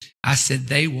founded. I said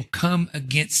they will come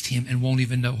against him and won't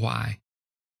even know why.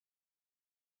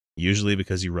 Usually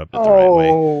because you rubbed it the right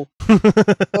way.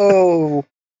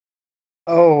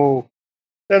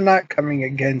 They're not coming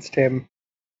against him.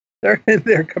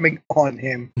 They're coming on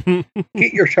him.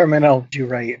 Get your terminology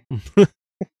right.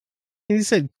 He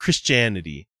said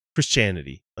Christianity.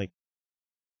 Like,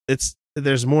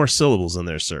 there's more syllables in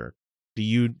there, sir. Do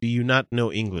you not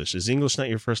know English? Is English not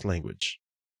your first language?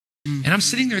 And I'm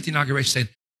sitting there at the inauguration saying,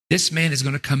 this man is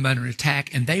going to come under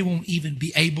attack, and they won't even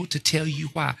be able to tell you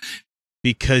why.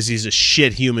 Because he's a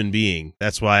shit human being.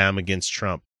 That's why I'm against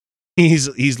Trump.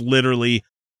 He's literally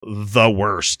the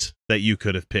worst that you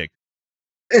could have picked.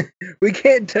 We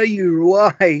can't tell you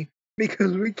why,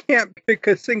 because we can't pick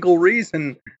a single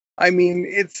reason. I mean,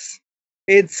 it's.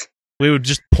 We would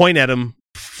just point at him,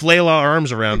 flail our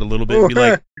arms around a little bit, and be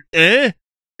like,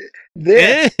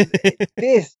 This.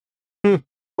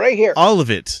 Right here. All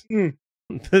of it.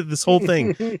 This whole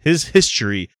thing. His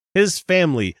history, his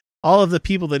family, all of the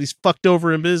people that he's fucked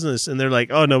over in business, and they're like,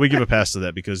 oh, no, we give a pass to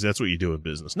that because that's what you do in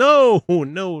business. No.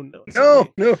 No.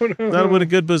 Not what a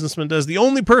good businessman does. The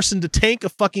only person to tank a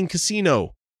fucking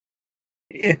casino.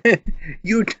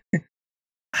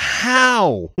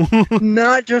 How?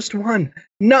 Not just one,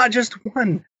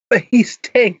 but he's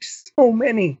tanked so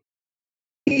many.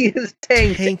 He has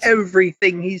tanked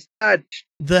everything he's touched.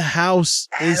 The house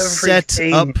is set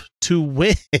up to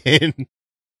win.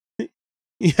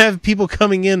 You have people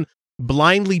coming in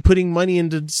blindly putting money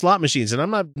into slot machines, and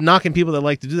I'm not knocking people that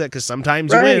like to do that because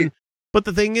sometimes you win. But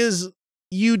the thing is,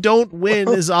 you don't win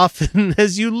as often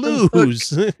as you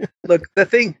lose. Look, the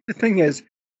thing is,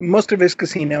 most of his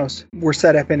casinos were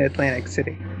set up in Atlantic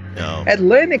City. No.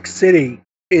 Atlantic City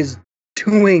is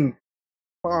doing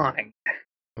fine.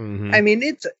 Mm-hmm. I mean,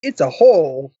 it's a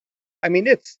hole. I mean,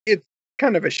 it's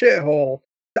kind of a shithole.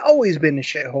 It's always been a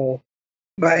shithole.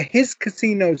 But his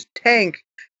casinos tank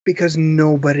because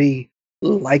nobody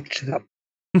liked them.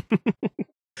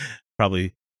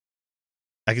 Probably.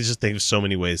 I could just think of so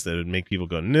many ways that would make people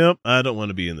go, nope, I don't want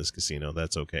to be in this casino.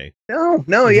 That's okay.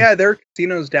 No, yeah, there are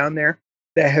casinos down there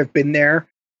that have been there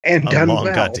and done a long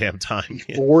well goddamn time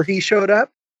before he showed up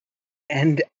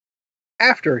and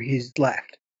after he's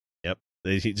left. Yep,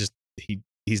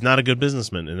 he's not a good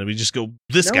businessman, and then we just go,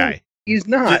 this guy. He's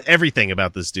not. Everything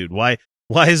about this dude. Why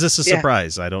is this a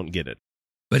surprise? I don't get it.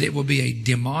 But it will be a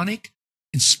demonic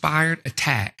inspired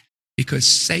attack because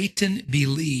Satan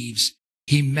believes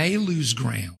he may lose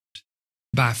ground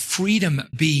by freedom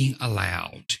being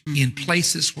allowed in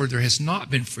places where there has not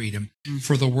been freedom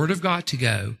for the word of God to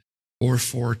go or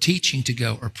for teaching to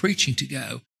go or preaching to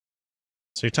go.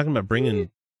 So you're talking about bringing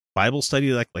Bible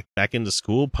study like back into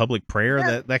school, public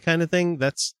prayer, that kind of thing?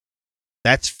 That's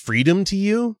freedom to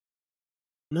you?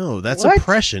 No, that's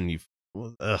oppression.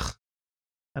 Ugh.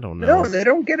 I don't know. No, they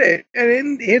don't get it.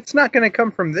 And it's not going to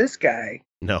come from this guy.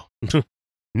 No.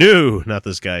 No, not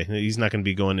this guy. He's not going to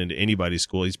be going into anybody's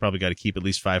school. He's probably got to keep at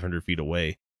least 500 feet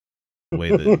away. The way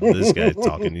that this guy's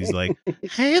talking. He's like,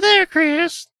 hey there,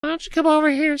 Chris. Why don't you come over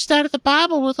here and study the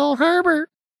Bible with old Herbert?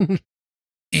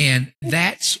 And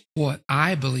that's what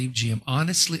I believe, Jim.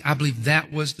 Honestly, I believe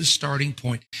that was the starting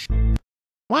point.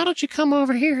 Why don't you come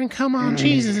over here and come on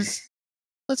Jesus?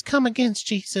 Let's come against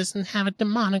Jesus and have a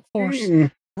demonic force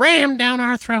ram down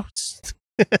our throats.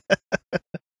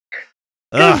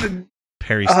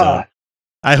 Perry Stone.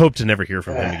 I hope to never hear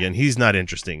from him again. He's not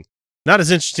interesting. Not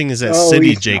as interesting as that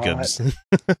Cindy Jacobs.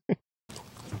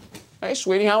 Hey,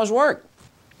 sweetie, how was work?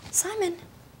 Simon,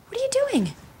 What are you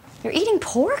doing? You're eating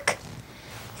pork?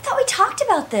 I thought we talked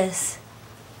about this.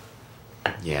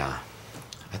 Yeah,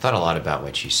 I thought a lot about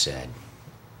what you said.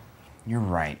 You're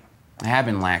right. I have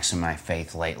been lax in my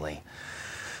faith lately.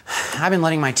 I've been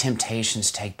letting my temptations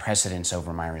take precedence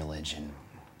over my religion.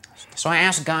 So I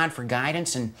asked God for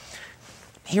guidance, and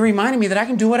He reminded me that I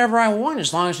can do whatever I want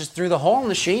as long as it's through the hole in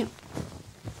the sheet.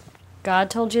 God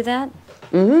told you that?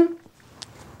 Mm-hmm.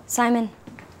 Simon,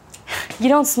 you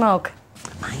don't smoke.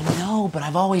 I know, but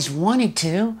I've always wanted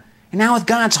to. And now with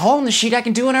God's hole in the sheet, I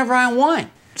can do whatever I want.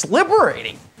 It's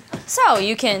liberating. So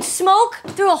you can smoke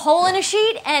through a hole in a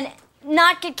sheet and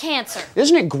not get cancer.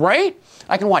 Isn't it great?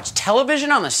 I can watch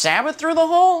television on the Sabbath through the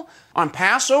hole. On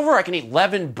Passover, I can eat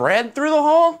leavened bread through the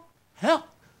hole. Hell,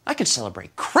 I can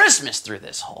celebrate Christmas through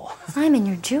this hole. Simon,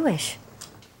 you're Jewish.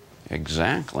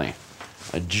 Exactly.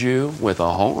 A Jew with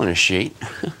a hole in a sheet.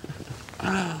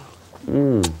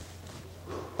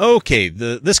 Okay,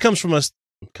 this comes from us.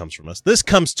 This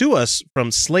comes to us from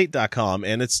Slate.com,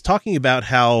 and it's talking about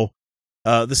how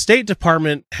the State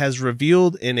Department has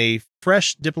revealed in a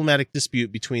fresh diplomatic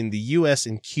dispute between the U.S.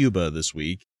 and Cuba this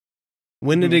week,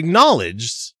 when it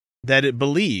acknowledged that it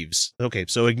believes. Okay,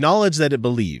 so acknowledge that it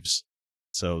believes.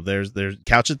 So there's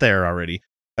couch it there already.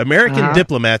 American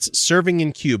diplomats serving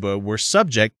in Cuba were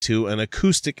subject to an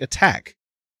acoustic attack,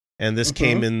 and this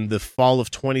came in the fall of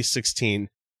 2016.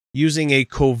 Using a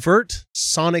covert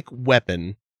sonic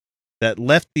weapon that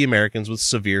left the Americans with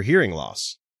severe hearing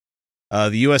loss.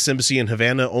 The U.S. Embassy in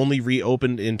Havana only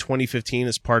reopened in 2015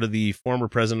 as part of the former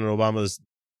President Obama's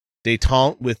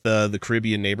détente with the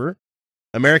Caribbean neighbor.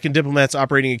 American diplomats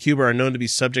operating in Cuba are known to be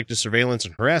subject to surveillance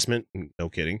and harassment. No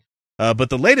kidding. But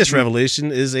the latest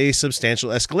revelation is a substantial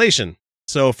escalation.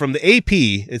 So from the AP,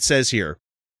 it says here,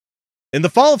 in the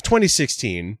fall of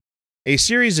 2016, a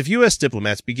series of U.S.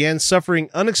 diplomats began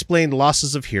suffering unexplained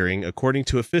losses of hearing, according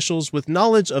to officials with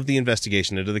knowledge of the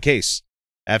investigation into the case.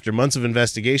 After months of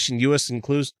investigation, U.S.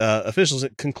 officials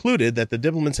concluded that the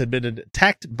diplomats had been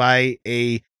attacked by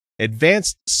an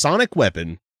advanced sonic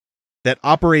weapon that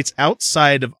operates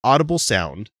outside of audible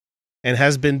sound and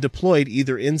has been deployed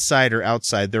either inside or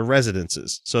outside their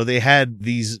residences. So they had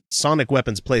these sonic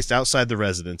weapons placed outside the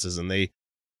residences, and they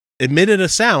emitted a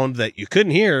sound that you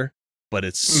couldn't hear, but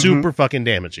it's super fucking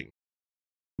damaging.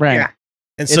 Right. Yeah.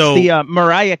 And It's so the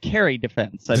Mariah Carey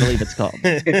defense, I believe it's called.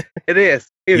 It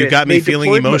is. You got me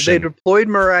feeling emotion. They deployed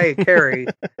Mariah Carey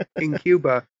in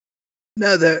Cuba.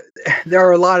 No, there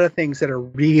are a lot of things that are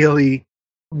really,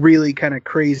 really kind of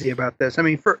crazy about this. I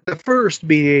mean, the first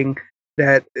being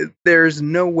that there's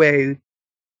no way,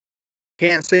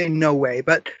 can't say no way,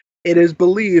 but it is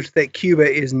believed that Cuba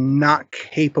is not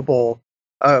capable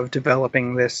of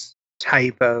developing this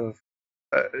type of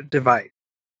device.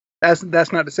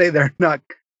 That's not to say they're not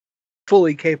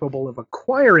fully capable of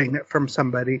acquiring it from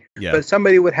somebody, but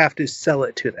somebody would have to sell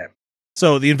it to them.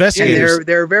 So the investigators, and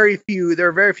there are very few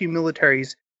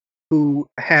militaries who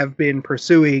have been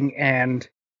pursuing and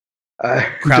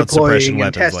crowd suppression deploying and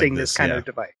weapons testing like this this, kind of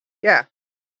device. Yeah.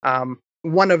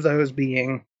 One of those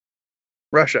being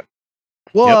Russia.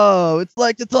 Whoa, it's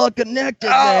like it's all connected,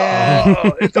 man.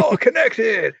 Oh, it's all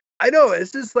connected. I know,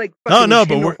 it's just like fucking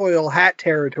tinfoil hat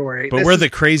territory. But we're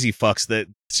the crazy fucks that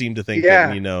seem to think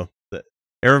that, that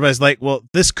everybody's like, well,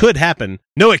 this could happen.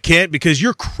 No, it can't, because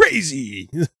you're crazy.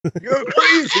 You're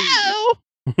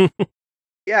crazy.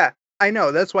 Yeah, I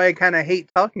know. That's why I kind of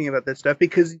hate talking about this stuff,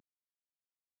 because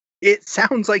it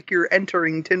sounds like you're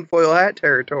entering tinfoil hat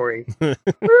territory.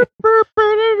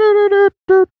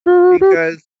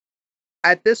 Because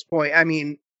at this point, I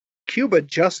mean, Cuba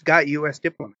just got U.S.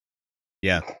 diplomats.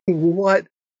 Yeah. What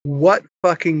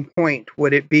fucking point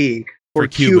would it be for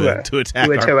Cuba to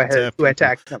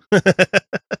attack them?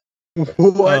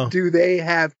 What do they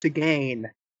have to gain?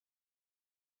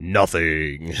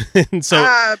 Nothing. So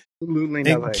absolutely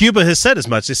nothing. And Cuba has said as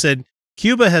much. They said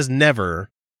Cuba has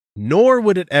never, nor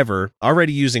would it ever,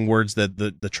 already using words that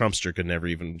the Trumpster could never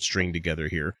even string together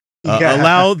here,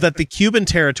 allow that the Cuban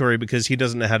territory, because he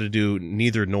doesn't know how to do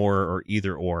neither nor or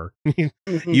either or.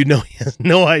 You know, he has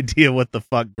no idea what the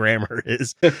fuck grammar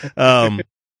is. That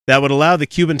would allow the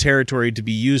Cuban territory to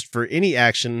be used for any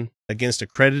action against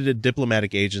accredited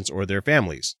diplomatic agents or their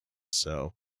families.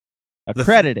 So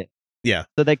accredited. Yeah.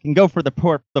 So they can go for the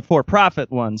for-profit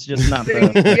ones, just not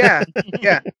the...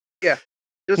 Yeah.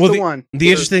 Just well, the one. The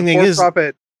interesting thing is,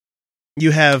 profit.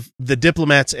 You have the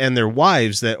diplomats and their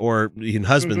wives or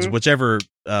husbands, whichever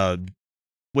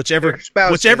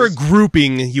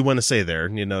grouping you want to say there.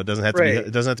 You know, it doesn't have to be.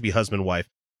 It doesn't have to be husband wife.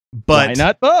 But why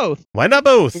not both? Why not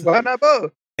both? Why not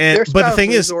both? And but the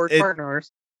thing is,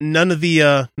 partners. none of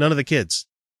the kids.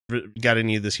 got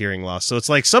any of this hearing loss. So it's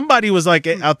like somebody was like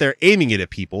out there aiming it at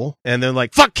people, and then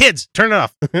like, fuck kids, turn it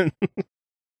off. It's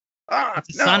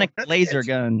a sonic laser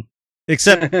gun.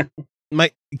 Except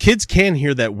my kids can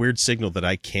hear that weird signal that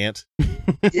I can't.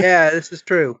 Yeah, this is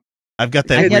true. I've got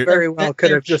that Kids weird. very well could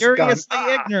have just gone.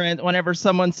 Curiously ignorant whenever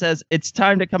someone says it's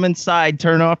time to come inside,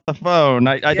 turn off the phone.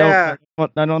 I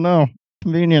don't know.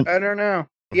 Convenient. I don't know.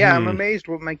 Yeah, I'm amazed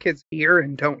what my kids hear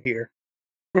and don't hear.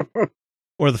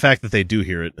 Or the fact that they do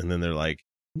hear it, and then they're like,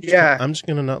 Yeah, I'm just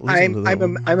gonna not listen to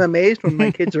them. I'm amazed when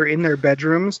my kids are in their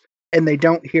bedrooms and they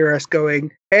don't hear us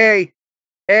going, "Hey,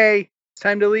 it's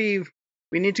time to leave.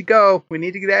 We need to go. We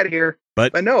need to get out of here."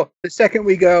 But no, the second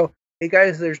we go, "Hey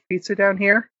guys, there's pizza down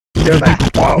here." They're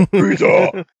like, "Wow,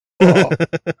 pizza!"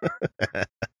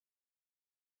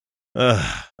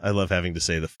 I love having to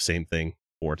say the same thing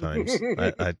 4 times.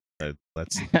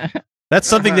 That's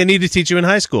something they need to teach you in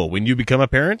high school. When you become a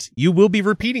parent, you will be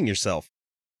repeating yourself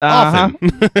often.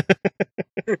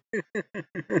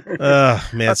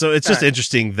 Man, so it's just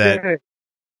interesting that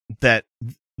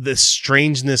the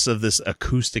strangeness of this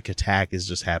acoustic attack is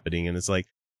just happening, and it's like,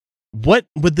 what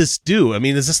would this do? I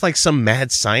mean, is this like some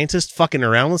mad scientist fucking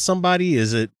around with somebody?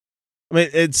 Is it? I mean,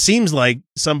 it seems like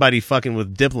somebody fucking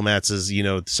with diplomats is,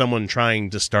 someone trying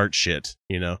to start shit.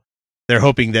 They're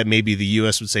hoping that maybe the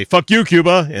U.S. would say "fuck you,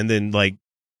 Cuba," and then like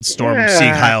storm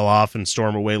Sieg Heil off and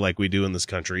storm away like we do in this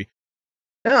country.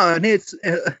 No, and it's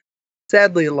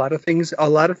sadly a lot of things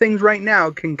right now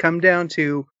can come down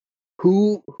to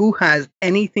who has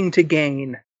anything to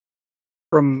gain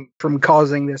from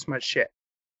causing this much shit.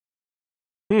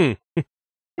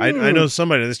 I know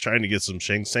somebody that's trying to get some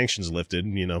sanctions lifted.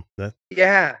 That.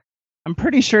 Yeah, I'm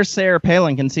pretty sure Sarah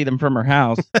Palin can see them from her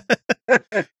house.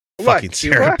 Fucking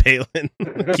Sarah Palin,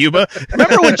 Cuba.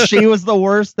 Remember when she was the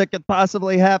worst that could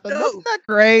possibly happen? Wasn't that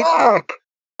great?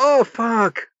 Oh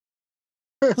fuck!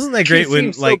 Wasn't that great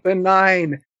when so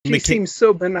benign? She seems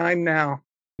so benign now.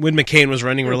 When McCain was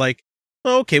running, we're like,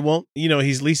 oh, okay, well,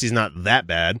 he's at least he's not that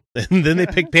bad. And then they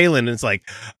pick Palin, and it's like,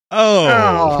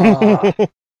 oh.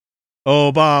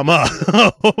 Obama.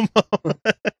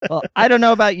 Well, I don't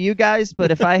know about you guys,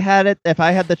 but if I had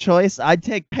the choice, I'd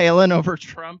take Palin over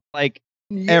Trump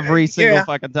every single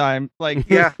fucking time.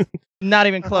 Not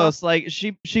even close. Like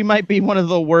she might be one of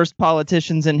the worst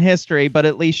politicians in history, but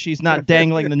at least she's not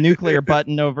dangling the nuclear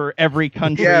button over every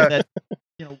country that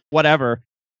whatever.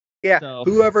 Yeah. So.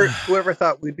 Whoever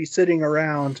thought we'd be sitting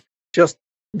around just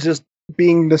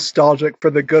being nostalgic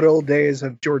for the good old days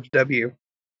of George W.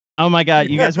 Oh my God,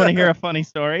 you guys want to hear a funny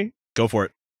story? Go for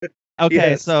it.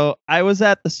 Okay, So I was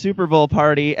at the Super Bowl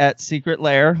party at Secret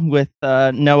Lair with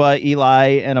Noah,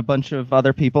 Eli, and a bunch of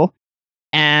other people.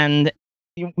 And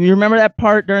you remember that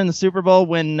part during the Super Bowl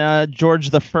when George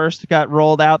the First got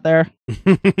rolled out there?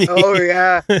 Oh,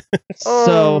 yeah.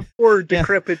 So poor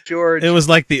decrepit George. It was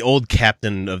like the old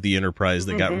captain of the Enterprise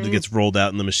that gets rolled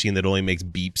out in the machine that only makes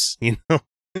beeps.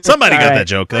 Somebody got that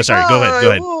joke. Oh, sorry, go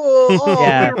ahead.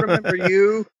 I remember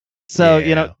you. So,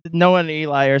 Noah and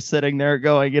Eli are sitting there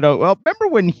going, well, remember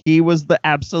when he was the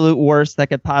absolute worst that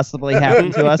could possibly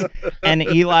happen to us? And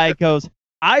Eli goes,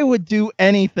 I would do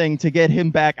anything to get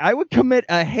him back. I would commit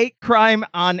a hate crime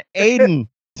on Aiden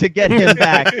to get him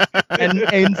back. And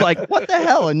Aiden's like, what the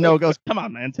hell? And Noah goes, come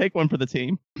on, man, take one for the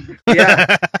team.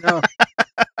 Yeah. No.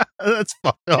 That's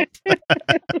fucked up.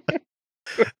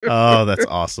 Oh, that's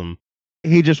awesome.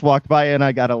 He just walked by and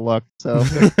I got a look, so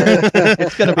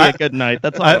it's gonna be a good night.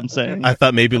 That's all I'm saying. I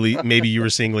thought maybe you were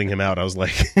singling him out. I was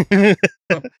like,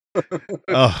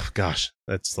 oh gosh,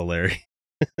 that's hilarious.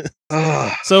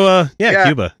 So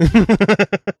Cuba.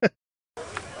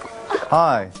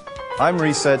 Hi, I'm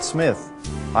Reset Smith.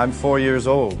 I'm 4 years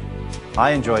old.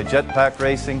 I enjoy jetpack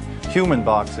racing, human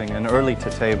boxing, and early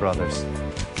Tate brothers.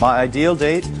 My ideal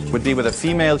date would be with a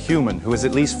female human who is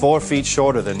at least 4 feet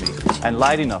shorter than me and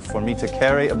light enough for me to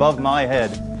carry above my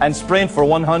head and sprint for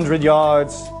 100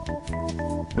 yards.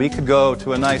 We could go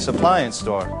to a nice appliance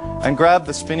store and grab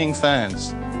the spinning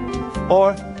fans.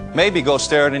 Or maybe go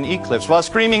stare at an eclipse while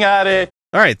screaming at it.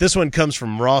 All right, this one comes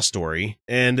from Raw Story,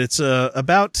 and it's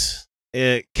about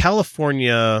a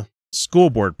California school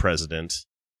board president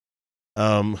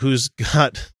who's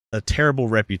got a terrible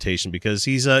reputation because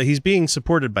he's being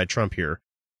supported by Trump here.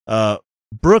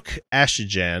 Brooke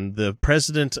Ashijan, the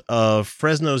president of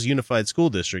Fresno's Unified School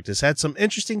District, has had some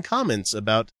interesting comments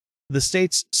about the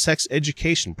state's sex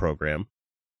education program,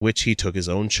 which he took his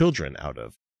own children out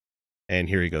of. And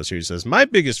here he goes. Here he says, my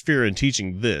biggest fear in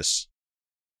teaching this,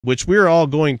 which we're all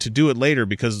going to do it later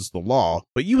because it's the law,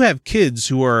 but you have kids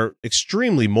who are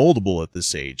extremely moldable at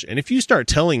this age. And if you start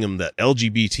telling them that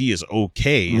LGBT is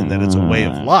okay and that it's a way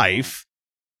of life,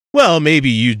 Well, maybe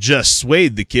you just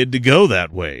swayed the kid to go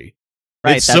that way.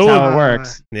 Right, It's that's so- how it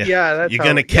works. Yeah, that's You're how-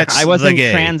 gonna catch I wasn't the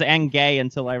gay. trans and gay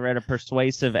until I read a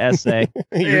persuasive essay.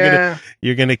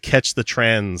 You're gonna catch the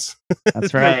trans.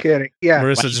 That's No right. kidding. Yeah. Why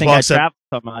Marissa do you just think I walks up, travel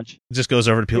so much? just goes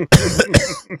over to people,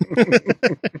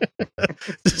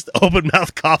 just open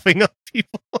mouth coughing on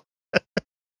people.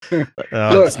 Look,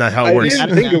 That's not how it works. I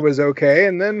didn't think it was okay,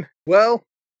 and then, well,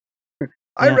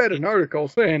 I Yeah. read an article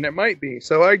saying it might be,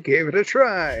 so I gave it a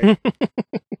try.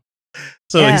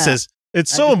 So Yeah. he says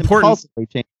it's I so just important. impulsively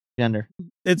changed gender.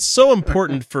 It's so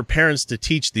important for parents to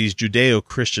teach these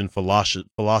Judeo-Christian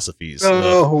philosophies.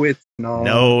 No, it's not.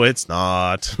 No, it's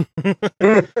not.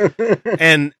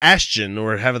 And Ashton,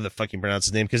 or however the fucking pronounce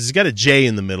his name, because he's got a J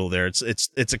in the middle there. It's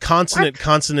a consonant,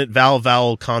 consonant, vowel,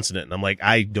 vowel, consonant. And I'm like,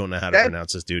 I don't know how to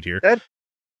pronounce this dude here.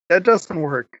 That doesn't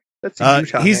work. That's a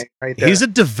Utah he's name right there. he's a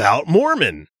devout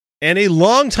Mormon and a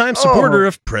longtime supporter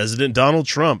of President Donald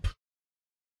Trump.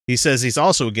 He says he's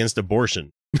also against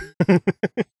abortion.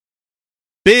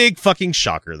 Big fucking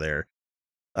shocker there.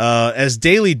 As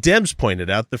Daily Dems pointed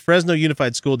out, the Fresno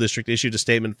Unified School District issued a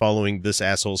statement following this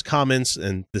asshole's comments,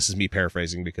 and this is me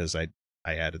paraphrasing because I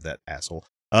added that asshole,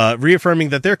 reaffirming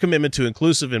that their commitment to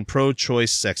inclusive and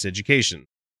pro-choice sex education.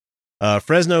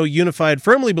 Fresno Unified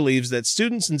firmly believes that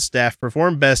students and staff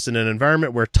perform best in an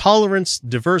environment where tolerance,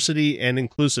 diversity, and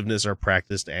inclusiveness are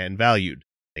practiced and valued.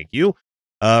 Thank you.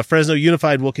 Fresno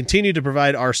Unified will continue to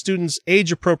provide our students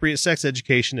age-appropriate sex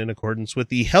education in accordance with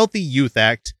the Healthy Youth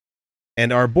Act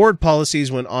and our board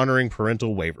policies when honoring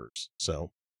parental waivers.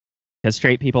 So, Because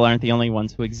straight people aren't the only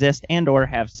ones who exist and or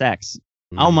have sex.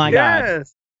 Oh my god.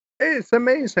 Yes, it's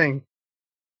amazing.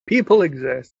 People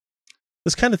exist.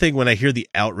 this kind of thing, when I hear the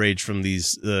outrage from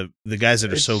these the guys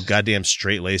that are so goddamn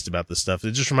straight-laced about this stuff,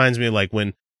 it just reminds me of like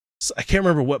when, I can't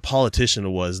remember what politician it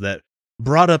was that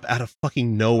brought up out of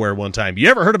fucking nowhere one time, you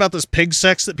ever heard about this pig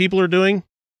sex that people are doing?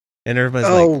 And everybody's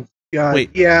like, God. wait,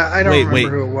 Yeah, I don't remember wait.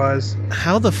 who it was.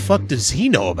 How the fuck does he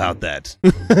know about that?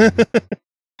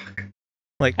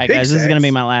 Like, All right, guys, this is going to be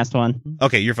my last one.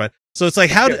 okay, you're fine. So it's like,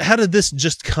 how did this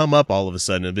just come up all of a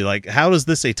sudden? It'd be like, how is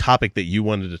this a topic that you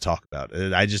wanted to talk about?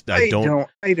 I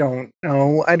don't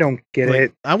know. I don't get like,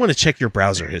 it. I want to check your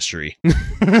browser history.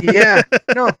 Yeah,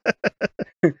 no.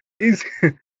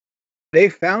 They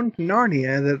found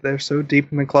Narnia that they're so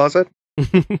deep in the closet.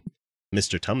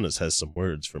 Mr. Tumnus has some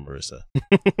words for Marissa.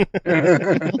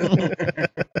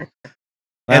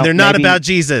 Well, and they're not maybe- about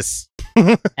Jesus.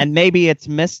 And maybe it's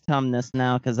Miss Tumnus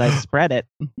now because I spread it.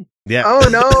 Yeah.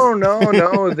 Oh,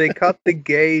 no. They cut the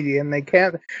gay and they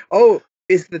can't. Oh,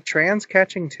 is the trans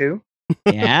catching too?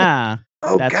 Yeah.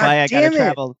 Oh, That's God why I damn gotta it.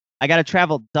 travel. I gotta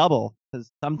travel double because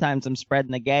sometimes I'm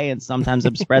spreading the gay and sometimes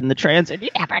I'm spreading the trans, and you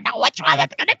never know which one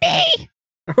it's gonna be.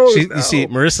 Oh, You see,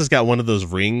 Marissa's got one of those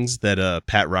rings that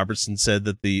Pat Robertson said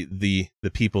that the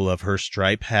people of her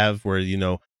stripe have, where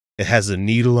it has a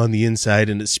needle on the inside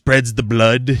and it spreads the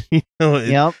blood.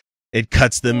 Yep. It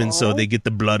cuts them, and so they get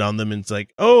the blood on them, and it's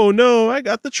like, oh no, I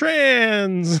got the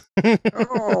trans.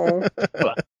 Oh.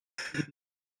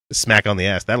 Smack on the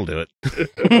ass, that'll do it.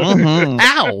 Mhm.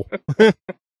 Ow!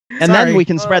 And then we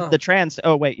can spread Oh. the trans.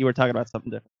 Oh wait, you were talking about something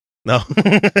different. No.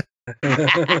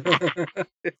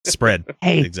 Spread.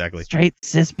 Hey, Exactly. straight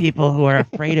cis people who are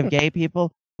afraid of gay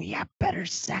people, we have better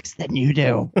sex than you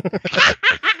do.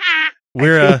 I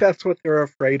We're think that's what they're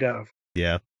afraid of.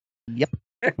 yeah. Yep.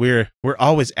 We're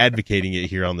always advocating it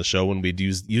here on the show when we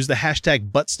use the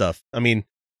hashtag butt stuff. I mean,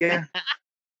 Yeah.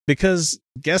 because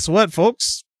guess what,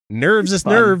 folks? Nerves is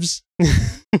Fun. nerves.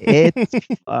 It's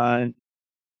fun.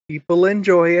 People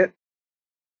enjoy it.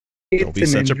 Don't be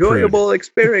It's an such a prude. enjoyable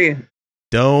experience.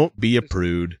 Don't be a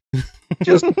prude.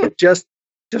 Just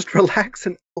relax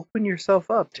and open yourself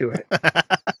up to it.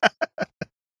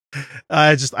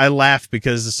 I laugh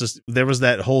because it's just, there was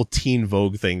that whole Teen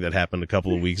Vogue thing that happened a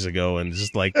couple of weeks ago, and it's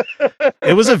just like,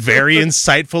 it was a very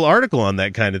insightful article on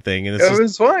that kind of thing, and it's It just,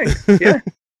 was fine. Yeah.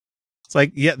 it's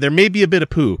like, yeah, there may be a bit of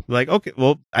poo. Like, okay,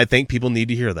 well, I think people need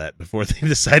to hear that before they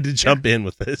decide to jump in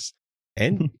with this.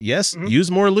 And yes, Mhm.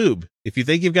 use more lube. If you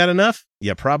think you've got enough,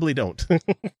 you probably don't.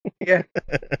 Yeah.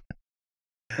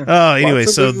 Oh, anyway, Lots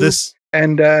of so lube this,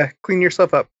 and clean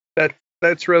yourself up.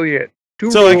 That's really it.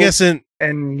 Two so I rules, guess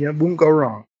and you won't go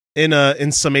wrong.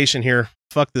 in summation here,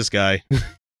 fuck this guy.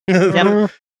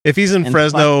 Yep. If he's in And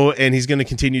Fresno and he's going to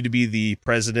continue to be the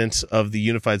president of the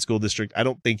Unified School District, I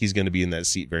don't think he's going to be in that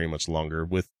seat very much longer.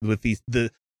 With the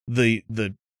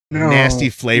No. nasty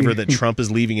flavor that Trump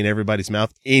is leaving in everybody's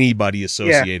mouth, anybody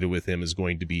associated with him is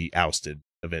going to be ousted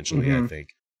eventually. I Mhm.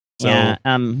 think. So, Yeah.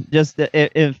 Just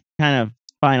if kind of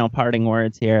final parting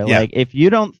words here. Yeah. Like, if you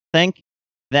don't think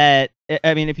that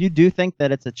I mean, if you do think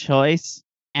that it's a choice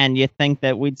and you think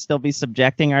that we'd still be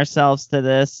subjecting ourselves to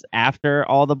this after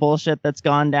all the bullshit that's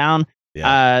gone down,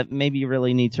 maybe you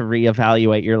really need to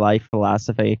reevaluate your life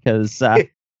philosophy, because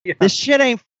this shit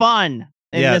ain't fun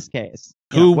in this case.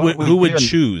 Who would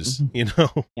choose? You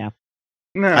know? Yeah.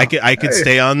 No, I could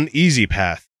stay on easy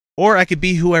path, or I could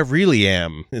be who I really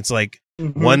am. It's like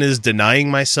one is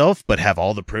denying myself but have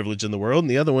all the privilege in the world, and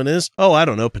the other one is, I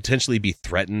don't know, potentially be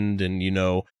threatened and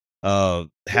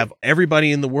have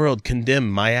everybody in the world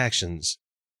condemn my actions.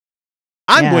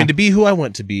 I'm going to be who I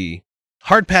want to be.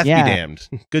 Hard path be damned.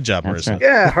 Good job, Marissa. Right.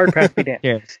 Yeah, hard path be damned.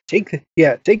 Cheers. Take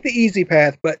the easy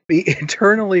path, but be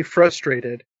eternally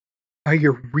frustrated by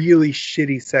your really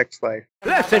shitty sex life.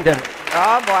 Listen to me.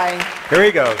 Oh boy. Here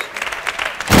he goes.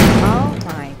 Oh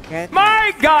my goodness.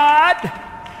 My God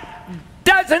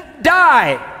doesn't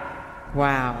die.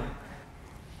 Wow.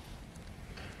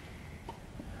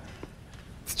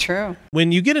 It's true.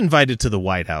 When you get invited to the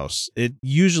White House, it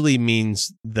usually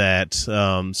means that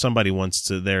somebody wants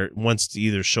to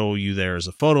either show you there as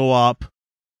a photo op,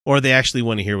 or they actually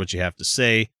want to hear what you have to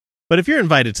say. But if you're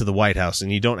invited to the White House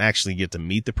and you don't actually get to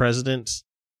meet the president,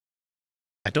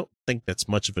 I don't think that's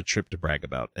much of a trip to brag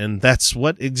about. And that's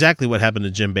exactly what happened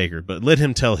to Jim Baker. But let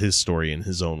him tell his story in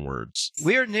his own words.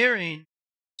 We're nearing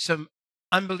some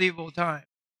unbelievable time.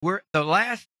 The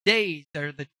last days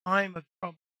are the time of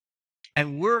trouble.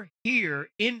 And we're here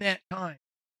in that time.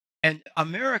 And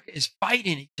America is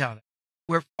fighting each other.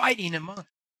 We're fighting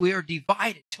we are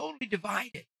divided, totally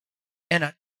divided. And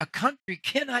a country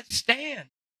cannot stand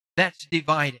that's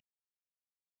divided.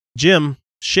 Jim,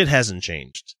 shit hasn't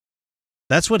changed.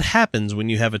 That's what happens when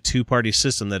you have a two-party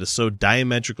system that is so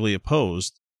diametrically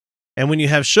opposed. And when you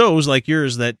have shows like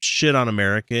yours that shit on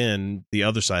America and the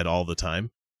other side all the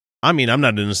time. I mean, I'm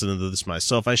not innocent of this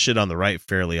myself. I shit on the right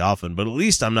fairly often, but at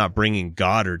least I'm not bringing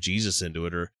God or Jesus into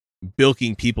it or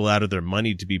bilking people out of their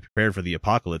money to be prepared for the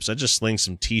apocalypse. I just sling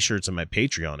some T-shirts on my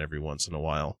Patreon every once in a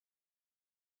while.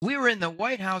 We were in the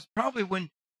White House probably when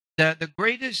the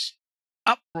greatest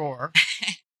uproar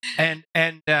and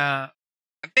a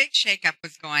big shakeup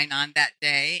was going on that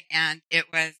day, and it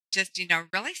was just,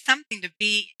 really something to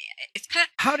be. It's kind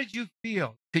of. How did you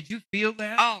feel? Could you feel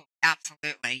that? Oh,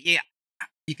 absolutely, yeah.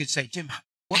 You could say, Jim,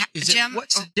 what's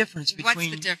the difference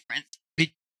between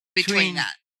between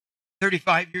that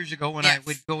 35 years ago when I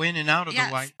would go in and out of the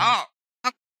White House?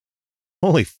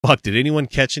 Holy fuck! Did anyone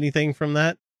catch anything from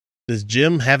that? Does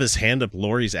Jim have his hand up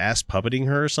Lori's ass puppeting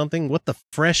her or something? What the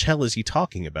fresh hell is he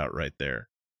talking about right there?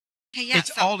 Okay, yeah,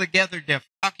 it's altogether different.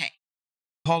 Okay.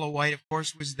 Paula White, of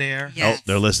course, was there. Yes. Oh,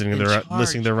 they're listening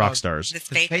to their rock stars. The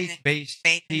faith-based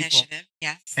faith people. Initiative,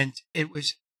 yes. And it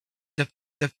was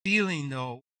the feeling,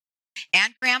 though.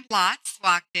 Anne Graham Lotz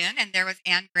walked in, and there was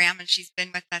Anne Graham, and she's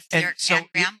been with us here. So Anne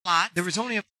Graham Lotz. There was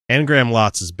only Anne Graham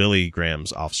Lotz is Billy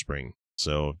Graham's offspring.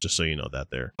 So just so you know that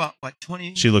there. About,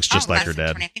 20? She looks just like her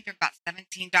dad. 20. I think they're about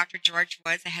 17. Dr. George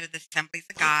Woods, the head of the Assemblies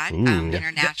of God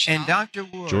International. And Dr.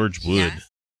 Wood. George Wood. Yes.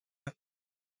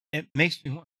 It makes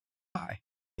me want to cry.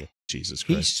 Yeah, Jesus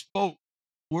Christ. He spoke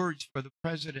words for the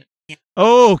president. Yeah.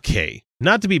 Okay,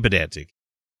 not to be pedantic,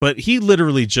 but he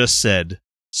literally just said,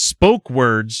 spoke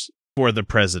words for the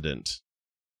president.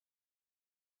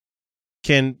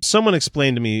 Can someone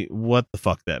explain to me what the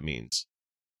fuck that means?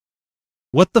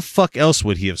 What the fuck else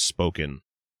would he have spoken?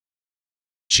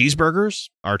 Cheeseburgers?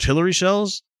 Artillery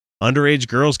shells? Underage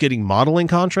girls getting modeling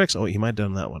contracts? Oh, he might have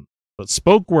done that one. But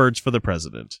spoke words for the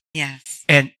president. Yes.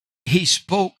 And he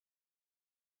spoke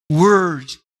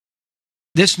words.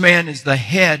 This man is the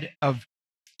head of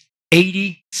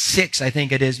 86, I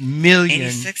think it is,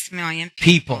 86 million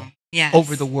people. Yes.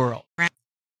 Over the world. Right.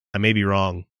 I may be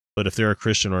wrong, but if they're a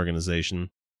Christian organization,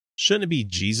 shouldn't it be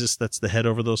Jesus that's the head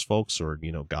over those folks, or,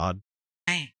 God?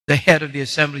 Right. The head of the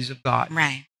Assemblies of God.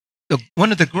 Right.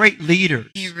 One of the great leaders.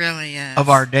 He really is. Of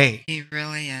our day. He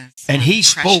really is. And he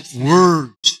spoke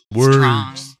words.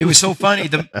 Strong. It was so funny.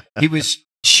 He was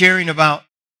sharing about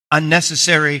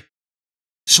unnecessary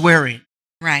swearing.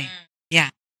 Right. Yeah.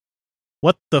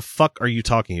 What the fuck are you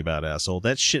talking about, asshole?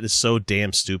 That shit is so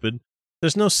damn stupid.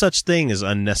 There's no such thing as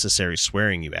unnecessary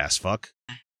swearing, you ass fuck.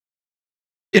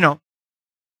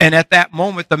 And at that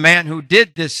moment, the man who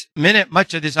did this,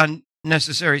 much of this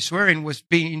unnecessary swearing was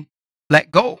being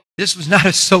let go. This was not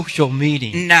a social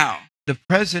meeting. No. The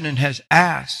president has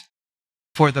asked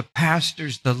for the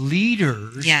pastors, the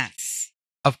leaders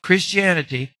of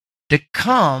Christianity, to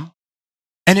come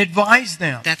and advise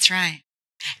them. That's right.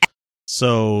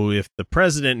 So if the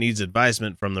president needs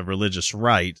advisement from the religious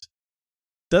right,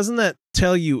 doesn't that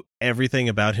tell you everything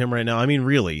about him right now? I mean,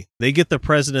 really, they get the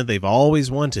president they've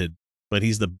always wanted, but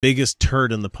he's the biggest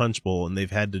turd in the punch bowl, and they've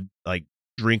had to like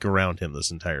drink around him this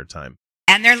entire time.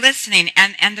 And they're listening.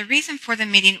 And the reason for the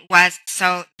meeting was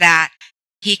so that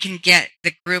he can get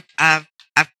the group of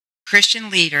Christian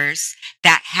leaders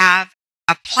that have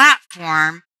a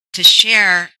platform to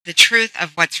share the truth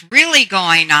of what's really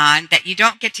going on that you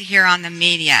don't get to hear on the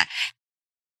media.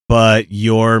 But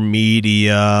your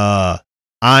media,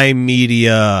 I'm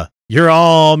media, you're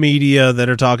all media that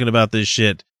are talking about this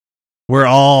shit. We're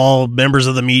all members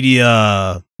of the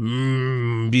media.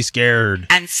 Be scared.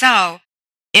 And so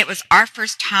it was our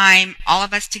first time, all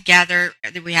of us together.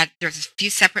 There was a few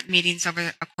separate meetings over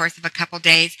the course of a couple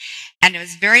days, and it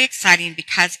was very exciting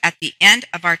because at the end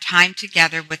of our time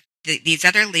together with these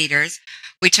other leaders,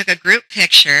 we took a group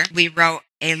picture. We wrote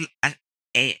a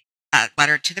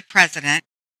letter to the president.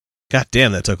 God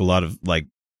damn, that took a lot of like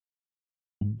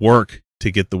work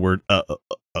to get the word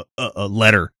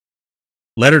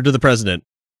letter to the president.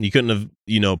 You couldn't have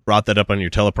brought that up on your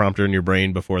teleprompter in your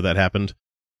brain before that happened.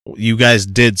 You guys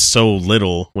did so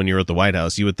little when you were at the White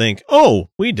House. You would think, oh,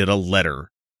 we did a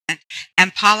letter.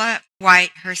 And Paula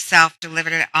White herself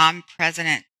delivered it on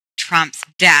President Trump's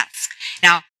desk.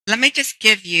 Now, let me just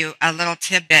give you a little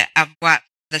tidbit of what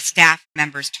the staff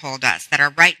members told us that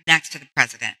are right next to the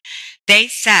president. They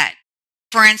said,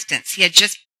 for instance, he had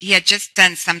just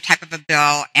done some type of a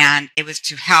bill, and it was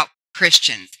to help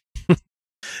Christians.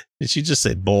 Did she just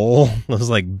say bull? It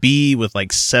was like B with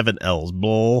like 7 L's.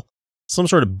 Bull. Some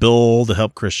sort of bill to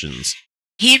help Christians.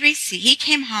 He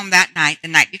came home that night, the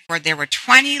night before. There were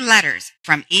 20 letters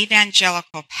from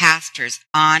evangelical pastors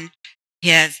on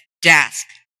his desk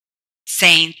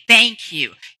saying thank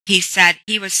you. He said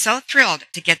he was so thrilled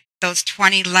to get those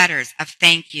 20 letters of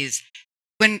thank yous.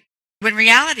 When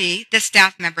reality, this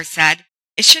staff member said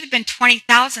it should have been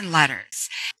 20,000 letters.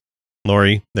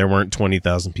 Lori, there weren't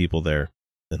 20,000 people there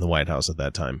in the White House at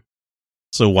that time.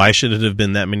 So why should it have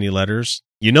been that many letters?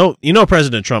 You know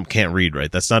President Trump can't read,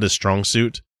 right? That's not his strong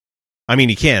suit. I mean,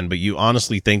 he can, but you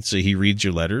honestly think that he reads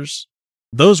your letters?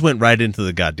 Those went right into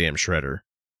the goddamn shredder.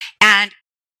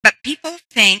 But people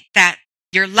think that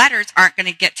your letters aren't going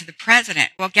to get to the president.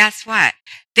 Well, guess what?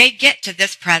 They get to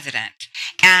this president.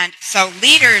 And so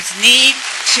leaders need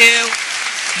to,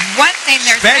 one thing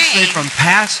they're especially saying, from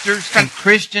pastors and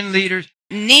Christian leaders,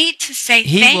 need to say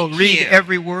he thank will read you.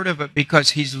 every word of it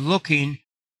because he's looking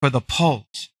for the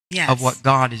pulse of what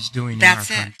God is doing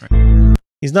That's in our it. country.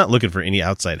 He's not looking for any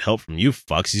outside help from you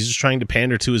fucks. He's just trying to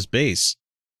pander to his base.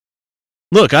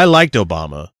 Look, I liked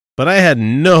Obama, but I had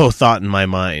no thought in my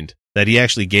mind that he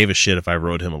actually gave a shit if I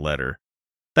wrote him a letter.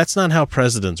 That's not how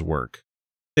presidents work.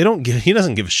 He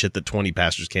doesn't give a shit that 20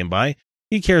 pastors came by.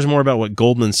 He cares more about what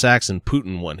Goldman Sachs and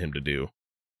Putin want him to do.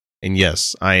 And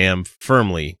yes, I am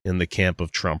firmly in the camp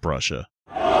of Trump Russia.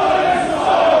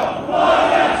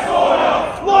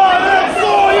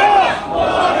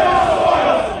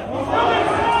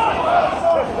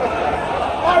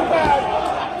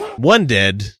 One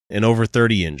dead and over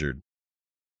 30 injured.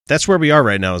 That's where we are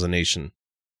right now as a nation.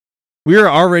 We are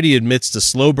already amidst a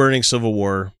slow-burning civil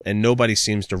war, and nobody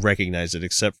seems to recognize it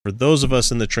except for those of us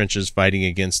in the trenches fighting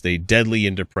against a deadly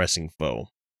and depressing foe.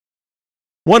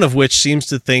 One of which seems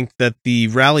to think that the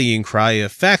rallying cry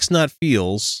of facts not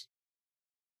feels,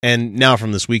 and now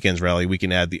from this weekend's rally we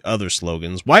can add the other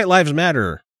slogans, White Lives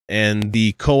Matter, and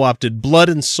the co-opted blood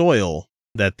and soil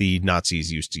that the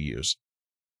Nazis used to use.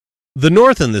 The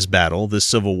North in this battle, this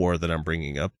civil war that I'm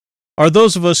bringing up, are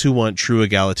those of us who want true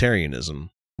egalitarianism.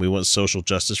 We want social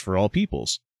justice for all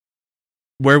peoples,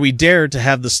 where we dare to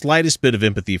have the slightest bit of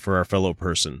empathy for our fellow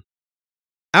person.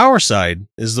 Our side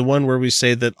is the one where we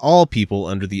say that all people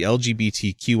under the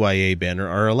LGBTQIA banner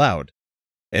are allowed.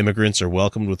 Immigrants are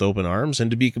welcomed with open arms,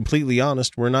 and to be completely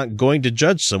honest, we're not going to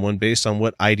judge someone based on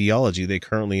what ideology they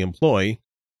currently employ,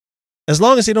 as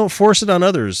long as they don't force it on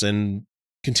others and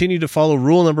continue to follow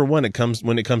rule number one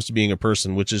when it comes to being a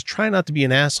person, which is try not to be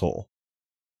an asshole.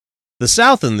 The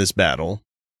South in this battle,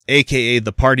 aka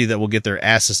the party that will get their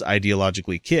asses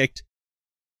ideologically kicked,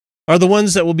 are the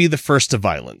ones that will be the first to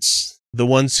violence. The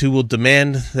ones who will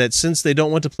demand that since they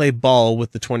don't want to play ball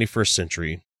with the 21st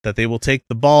century, that they will take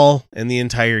the ball and the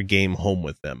entire game home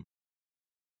with them.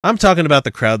 I'm talking about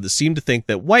the crowd that seem to think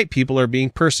that white people are being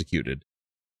persecuted,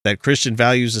 that Christian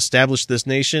values established this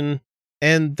nation,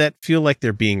 and that feel like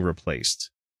they're being replaced.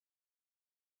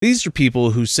 These are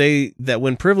people who say that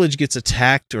when privilege gets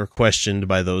attacked or questioned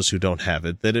by those who don't have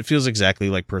it, that it feels exactly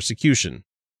like persecution.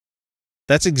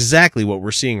 That's exactly what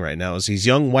we're seeing right now as these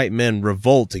young white men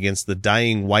revolt against the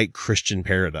dying white Christian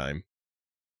paradigm.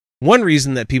 One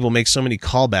reason that people make so many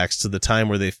callbacks to the time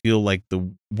where they feel like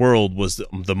the world was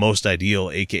the most ideal,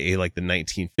 aka like the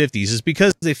 1950s, is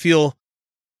because they feel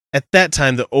At that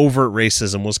time, the overt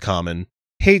racism was common.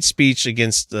 Hate speech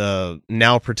against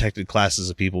now protected classes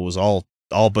of people was all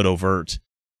but overt.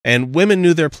 And women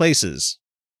knew their places.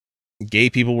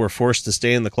 Gay people were forced to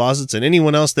stay in the closets, and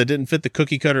anyone else that didn't fit the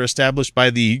cookie cutter established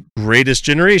by the greatest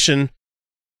generation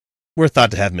were thought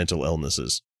to have mental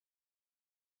illnesses.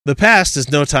 The past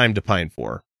is no time to pine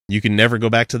for. You can never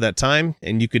go back to that time,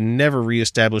 and you can never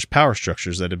reestablish power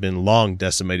structures that have been long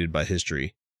decimated by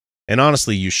history. And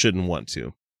honestly, you shouldn't want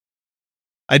to.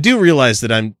 I do realize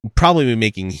that I'm probably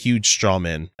making huge straw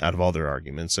men out of all their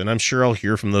arguments, and I'm sure I'll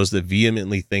hear from those that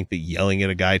vehemently think that yelling at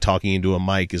a guy talking into a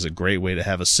mic is a great way to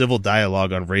have a civil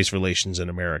dialogue on race relations in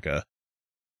America.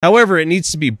 However, it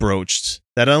needs to be broached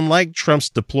that unlike Trump's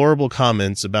deplorable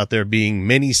comments about there being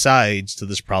many sides to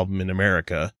this problem in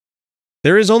America,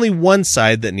 there is only one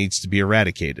side that needs to be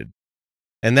eradicated.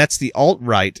 And that's the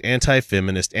alt-right,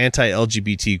 anti-feminist,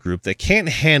 anti-LGBT group that can't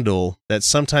handle that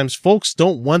sometimes folks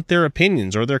don't want their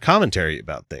opinions or their commentary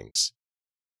about things.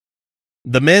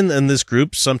 The men in this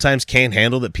group sometimes can't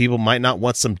handle that people might not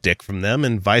want some dick from them,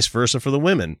 and vice versa for the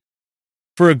women.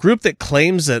 For a group that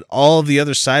claims that all of the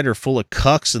other side are full of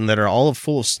cucks and that are all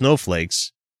full of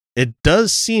snowflakes, it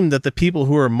does seem that the people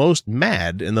who are most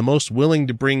mad and the most willing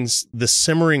to bring the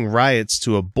simmering riots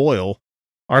to a boil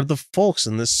are the folks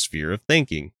in this sphere of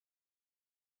thinking.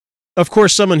 Of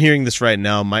course, someone hearing this right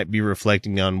now might be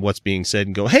reflecting on what's being said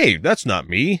and go, hey, that's not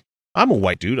me. I'm a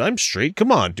white dude. I'm straight. Come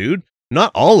on, dude.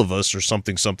 Not all of us are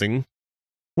something.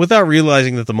 Without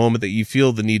realizing that the moment that you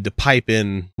feel the need to pipe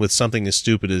in with something as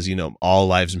stupid as, all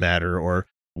lives matter or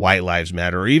white lives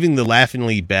matter, or even the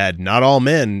laughingly bad not all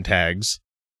men tags,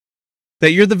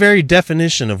 that you're the very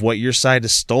definition of what your side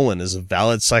has stolen as a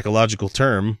valid psychological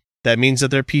term, that means that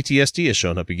their PTSD has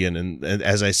shown up again. And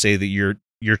as I say that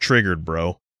you're triggered,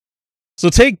 bro. So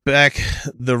take back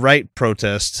the right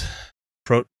protest.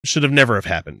 Should have never have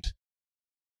happened.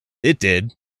 It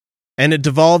did. And it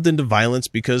devolved into violence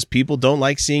because people don't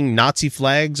like seeing Nazi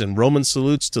flags and Roman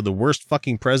salutes to the worst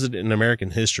fucking president in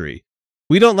American history.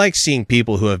 We don't like seeing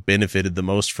people who have benefited the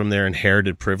most from their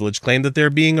inherited privilege claim that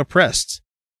they're being oppressed.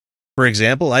 For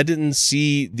example, I didn't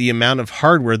see the amount of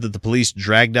hardware that the police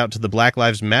dragged out to the Black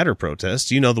Lives Matter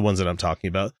protests. You know the ones that I'm talking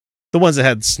about. The ones that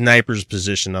had snipers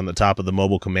positioned on the top of the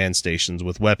mobile command stations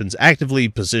with weapons actively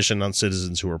positioned on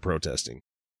citizens who were protesting.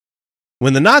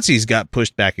 When the Nazis got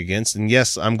pushed back against, and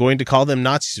yes, I'm going to call them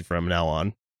Nazis from now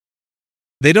on,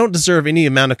 they don't deserve any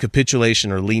amount of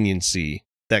capitulation or leniency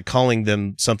that calling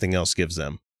them something else gives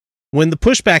them. When the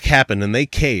pushback happened and they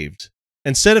caved,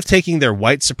 instead of taking their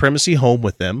white supremacy home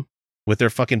with them, with their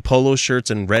fucking polo shirts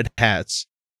and red hats,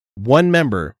 one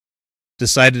member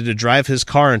decided to drive his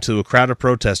car into a crowd of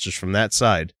protesters from that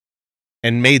side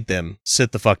and made them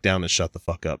sit the fuck down and shut the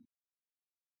fuck up.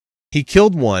 He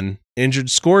killed one, injured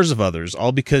scores of others,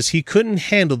 all because he couldn't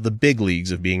handle the big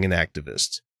leagues of being an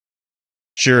activist.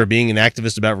 Sure, being an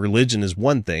activist about religion is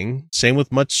one thing, same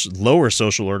with much lower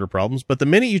social order problems, but the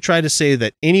minute you try to say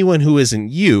that anyone who isn't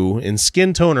you in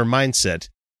skin tone or mindset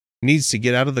needs to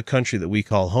get out of the country that we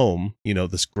call home,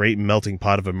 this great melting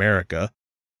pot of America,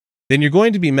 then you're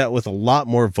going to be met with a lot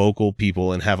more vocal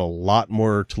people and have a lot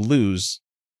more to lose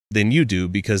than you do,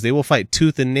 because they will fight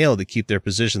tooth and nail to keep their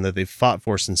position that they've fought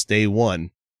for since day one,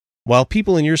 while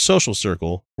people in your social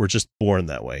circle were just born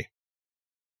that way.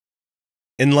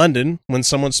 In London, when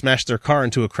someone smashed their car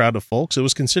into a crowd of folks, it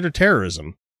was considered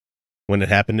terrorism. When it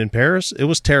happened in Paris, it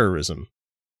was terrorism.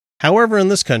 However, in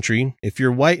this country, if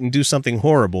you're white and do something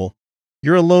horrible,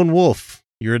 you're a lone wolf,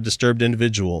 you're a disturbed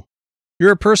individual.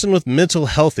 You're a person with mental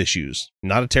health issues,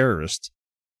 not a terrorist.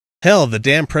 Hell, the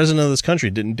damn president of this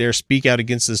country didn't dare speak out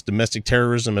against this domestic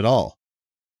terrorism at all.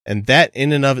 And that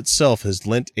in and of itself has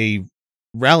lent a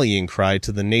rallying cry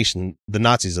to the nation, the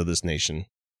Nazis of this nation.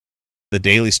 The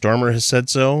Daily Stormer has said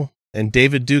so, and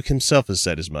David Duke himself has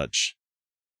said as much.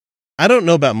 I don't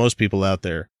know about most people out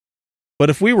there, but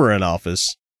if we were in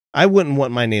office, I wouldn't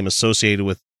want my name associated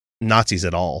with Nazis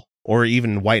at all, or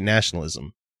even white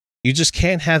nationalism. You just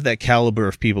can't have that caliber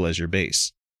of people as your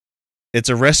base. It's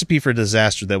a recipe for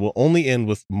disaster that will only end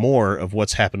with more of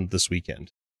what's happened this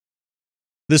weekend.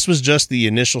 This was just the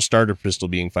initial starter pistol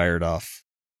being fired off.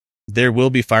 There will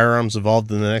be firearms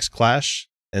involved in the next clash,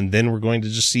 and then we're going to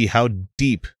just see how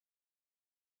deep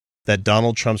that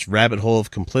Donald Trump's rabbit hole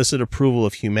of complicit approval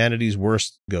of humanity's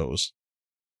worst goes.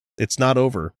 It's not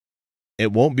over.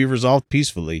 It won't be resolved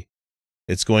peacefully.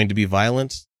 It's going to be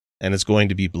violent, and it's going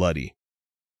to be bloody.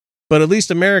 But at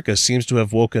least America seems to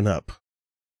have woken up.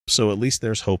 So at least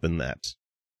there's hope in that.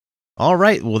 All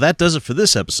right, well, that does it for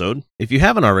this episode. If you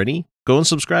haven't already, go and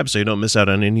subscribe so you don't miss out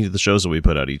on any of the shows that we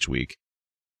put out each week.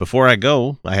 Before I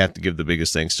go, I have to give the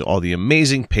biggest thanks to all the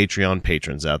amazing Patreon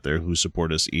patrons out there who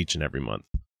support us each and every month.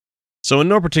 So in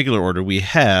no particular order, we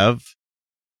have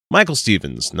Michael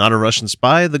Stevens, Not a Russian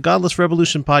Spy, The Godless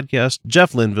Revolution Podcast,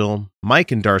 Jeff Linville,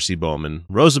 Mike and Darcy Bowman,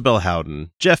 Rosabelle Howden,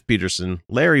 Jeff Peterson,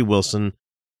 Larry Wilson,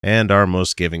 and our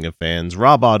most giving of fans,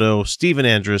 Rob Otto, Stephen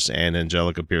Andrus, and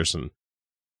Angelica Pearson.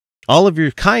 All of your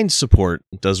kind support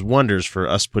does wonders for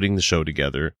us putting the show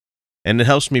together, and it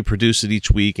helps me produce it each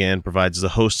week and provides the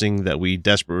hosting that we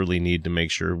desperately need to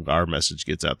make sure our message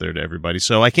gets out there to everybody.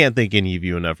 So I can't thank any of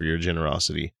you enough for your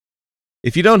generosity.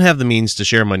 If you don't have the means to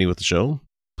share money with the show,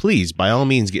 please, by all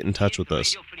means, get in touch with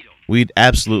us. We'd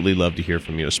absolutely love to hear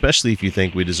from you, especially if you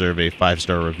think we deserve a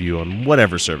 5-star review on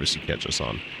whatever service you catch us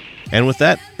on. And with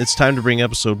that, it's time to bring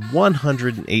episode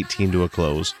 118 to a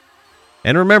close.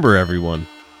 And remember, everyone,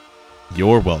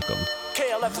 you're welcome.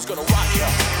 KLF is gonna rock ya.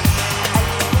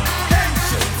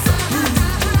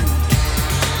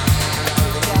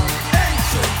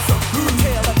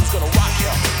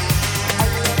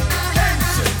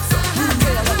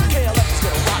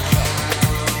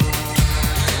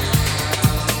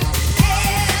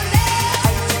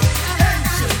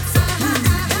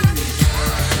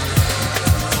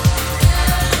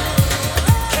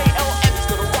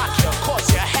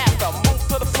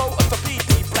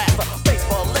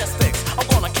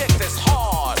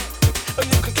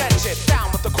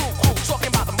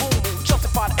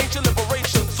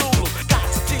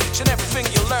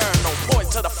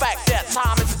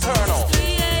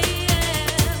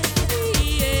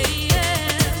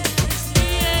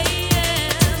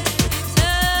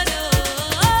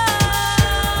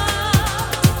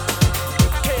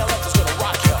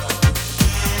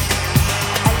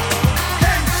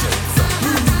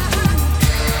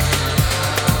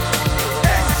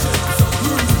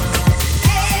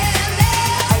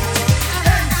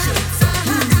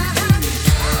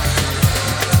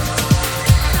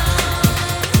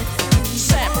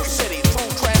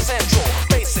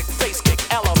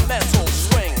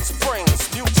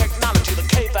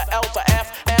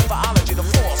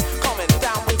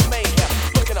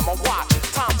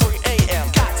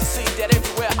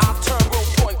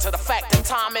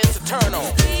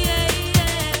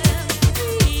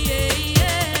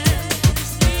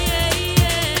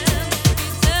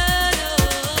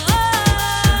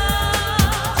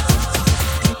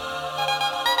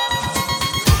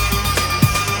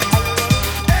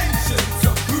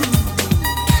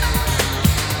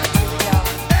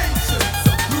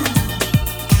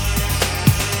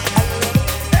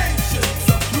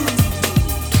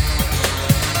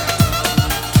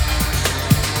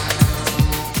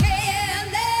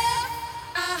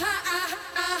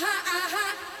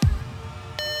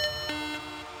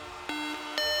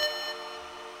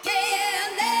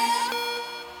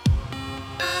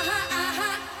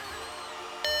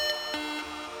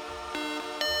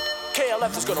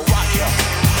 KLF is gonna rock ya.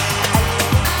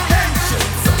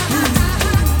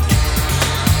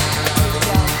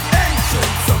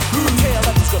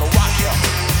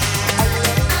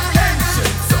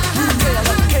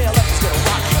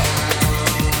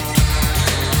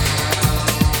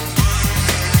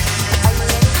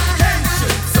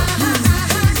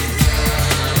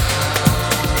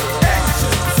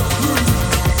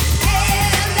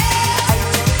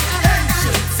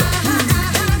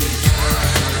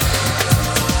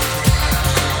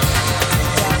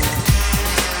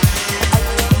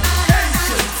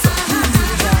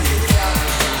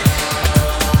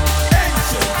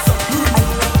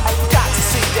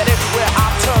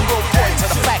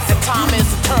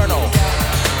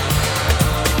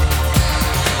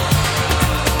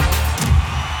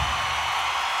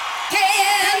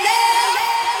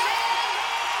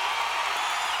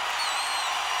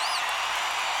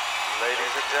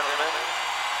 Ladies and gentlemen,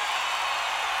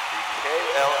 the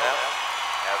KLF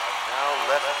have now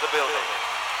left the building.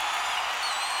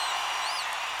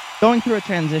 Going through a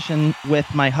transition with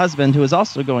my husband, who is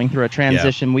also going through a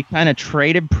transition, we kind of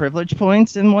traded privilege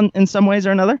points in some ways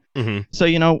or another. Mm-hmm. So,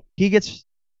 he gets,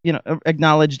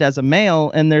 acknowledged as a male,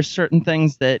 and there's certain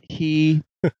things that he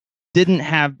didn't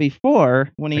have before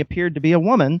when he appeared to be a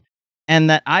woman, and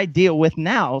that I deal with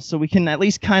now. So we can at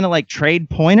least kind of like trade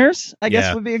pointers, I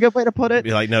guess would be a good way to put it.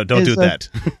 Be like, no, don't do that.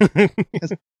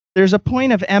 There's a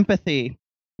point of empathy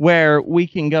where we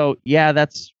can go, yeah,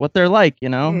 that's what they're like,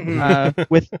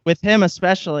 with him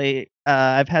especially,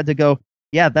 I've had to go,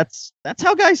 yeah, that's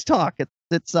how guys talk.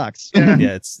 It sucks.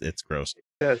 Yeah, it's gross.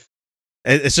 Yes.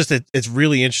 It's just it's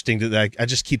really interesting that I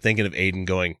just keep thinking of Aiden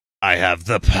going, I have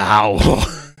the power.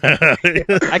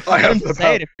 I can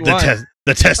say it if you want.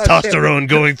 The testosterone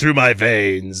going through my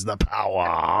veins, the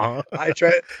power. I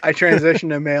transitioned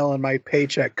to mail and my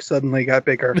paycheck suddenly got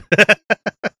bigger.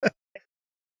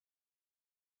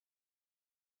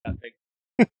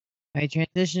 I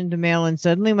transitioned to mail and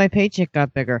suddenly my paycheck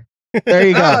got bigger. There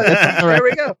you go. Ah, there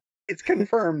we go. It's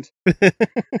confirmed.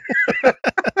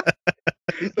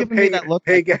 Giving me that look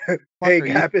pay like,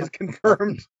 gap is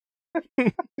confirmed.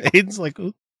 Aiden's like,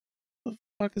 what the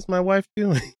fuck is my wife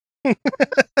doing?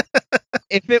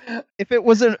 If it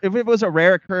was a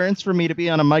rare occurrence for me to be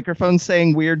on a microphone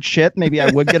saying weird shit, maybe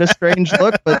I would get a strange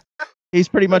look, but he's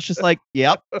pretty much just like,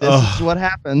 yep, this is what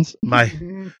happens.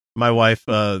 My wife,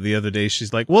 the other day,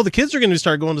 she's like, well, the kids are going to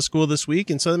start going to school this week,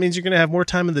 and so that means you're going to have more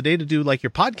time in the day to do like your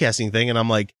podcasting thing. And I'm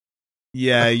like,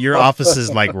 yeah, your office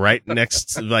is like right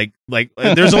next, like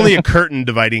there's only a curtain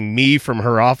dividing me from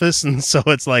her office, and so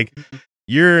it's like,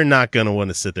 you're not going to want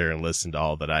to sit there and listen to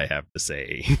all that I have to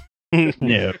say.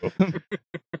 No.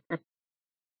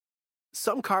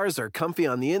 Some cars are comfy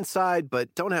on the inside,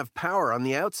 but don't have power on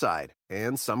the outside.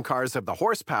 And some cars have the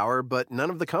horsepower, but none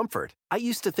of the comfort. I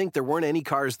used to think there weren't any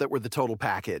cars that were the total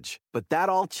package. But that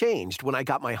all changed when I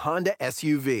got my Honda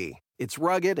SUV. It's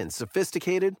rugged and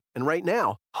sophisticated. And right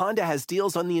now, Honda has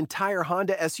deals on the entire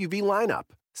Honda SUV lineup.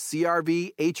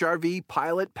 CR-V, HR-V,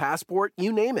 Pilot, Passport,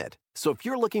 you name it. So if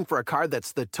you're looking for a car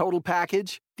that's the total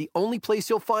package, the only place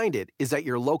you'll find it is at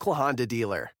your local Honda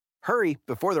dealer. Hurry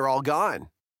before they're all gone.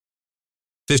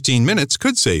 15 minutes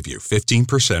could save you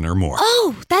 15% or more.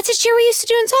 Oh, that's a cheer we used to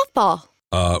do in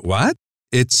softball. What?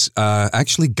 It's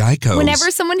actually Geico's.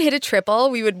 Whenever someone hit a triple,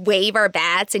 we would wave our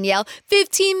bats and yell,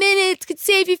 15 minutes could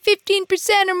save you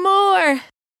 15% or more.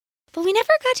 But we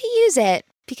never got to use it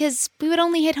because we would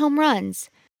only hit home runs.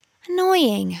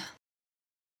 Annoying.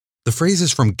 The phrase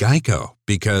is from Geico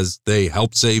because they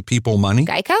help save people money.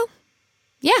 Geico?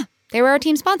 Yeah, they were our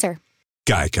team sponsor.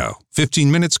 Geico.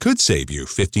 15 minutes could save you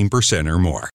 15% or more.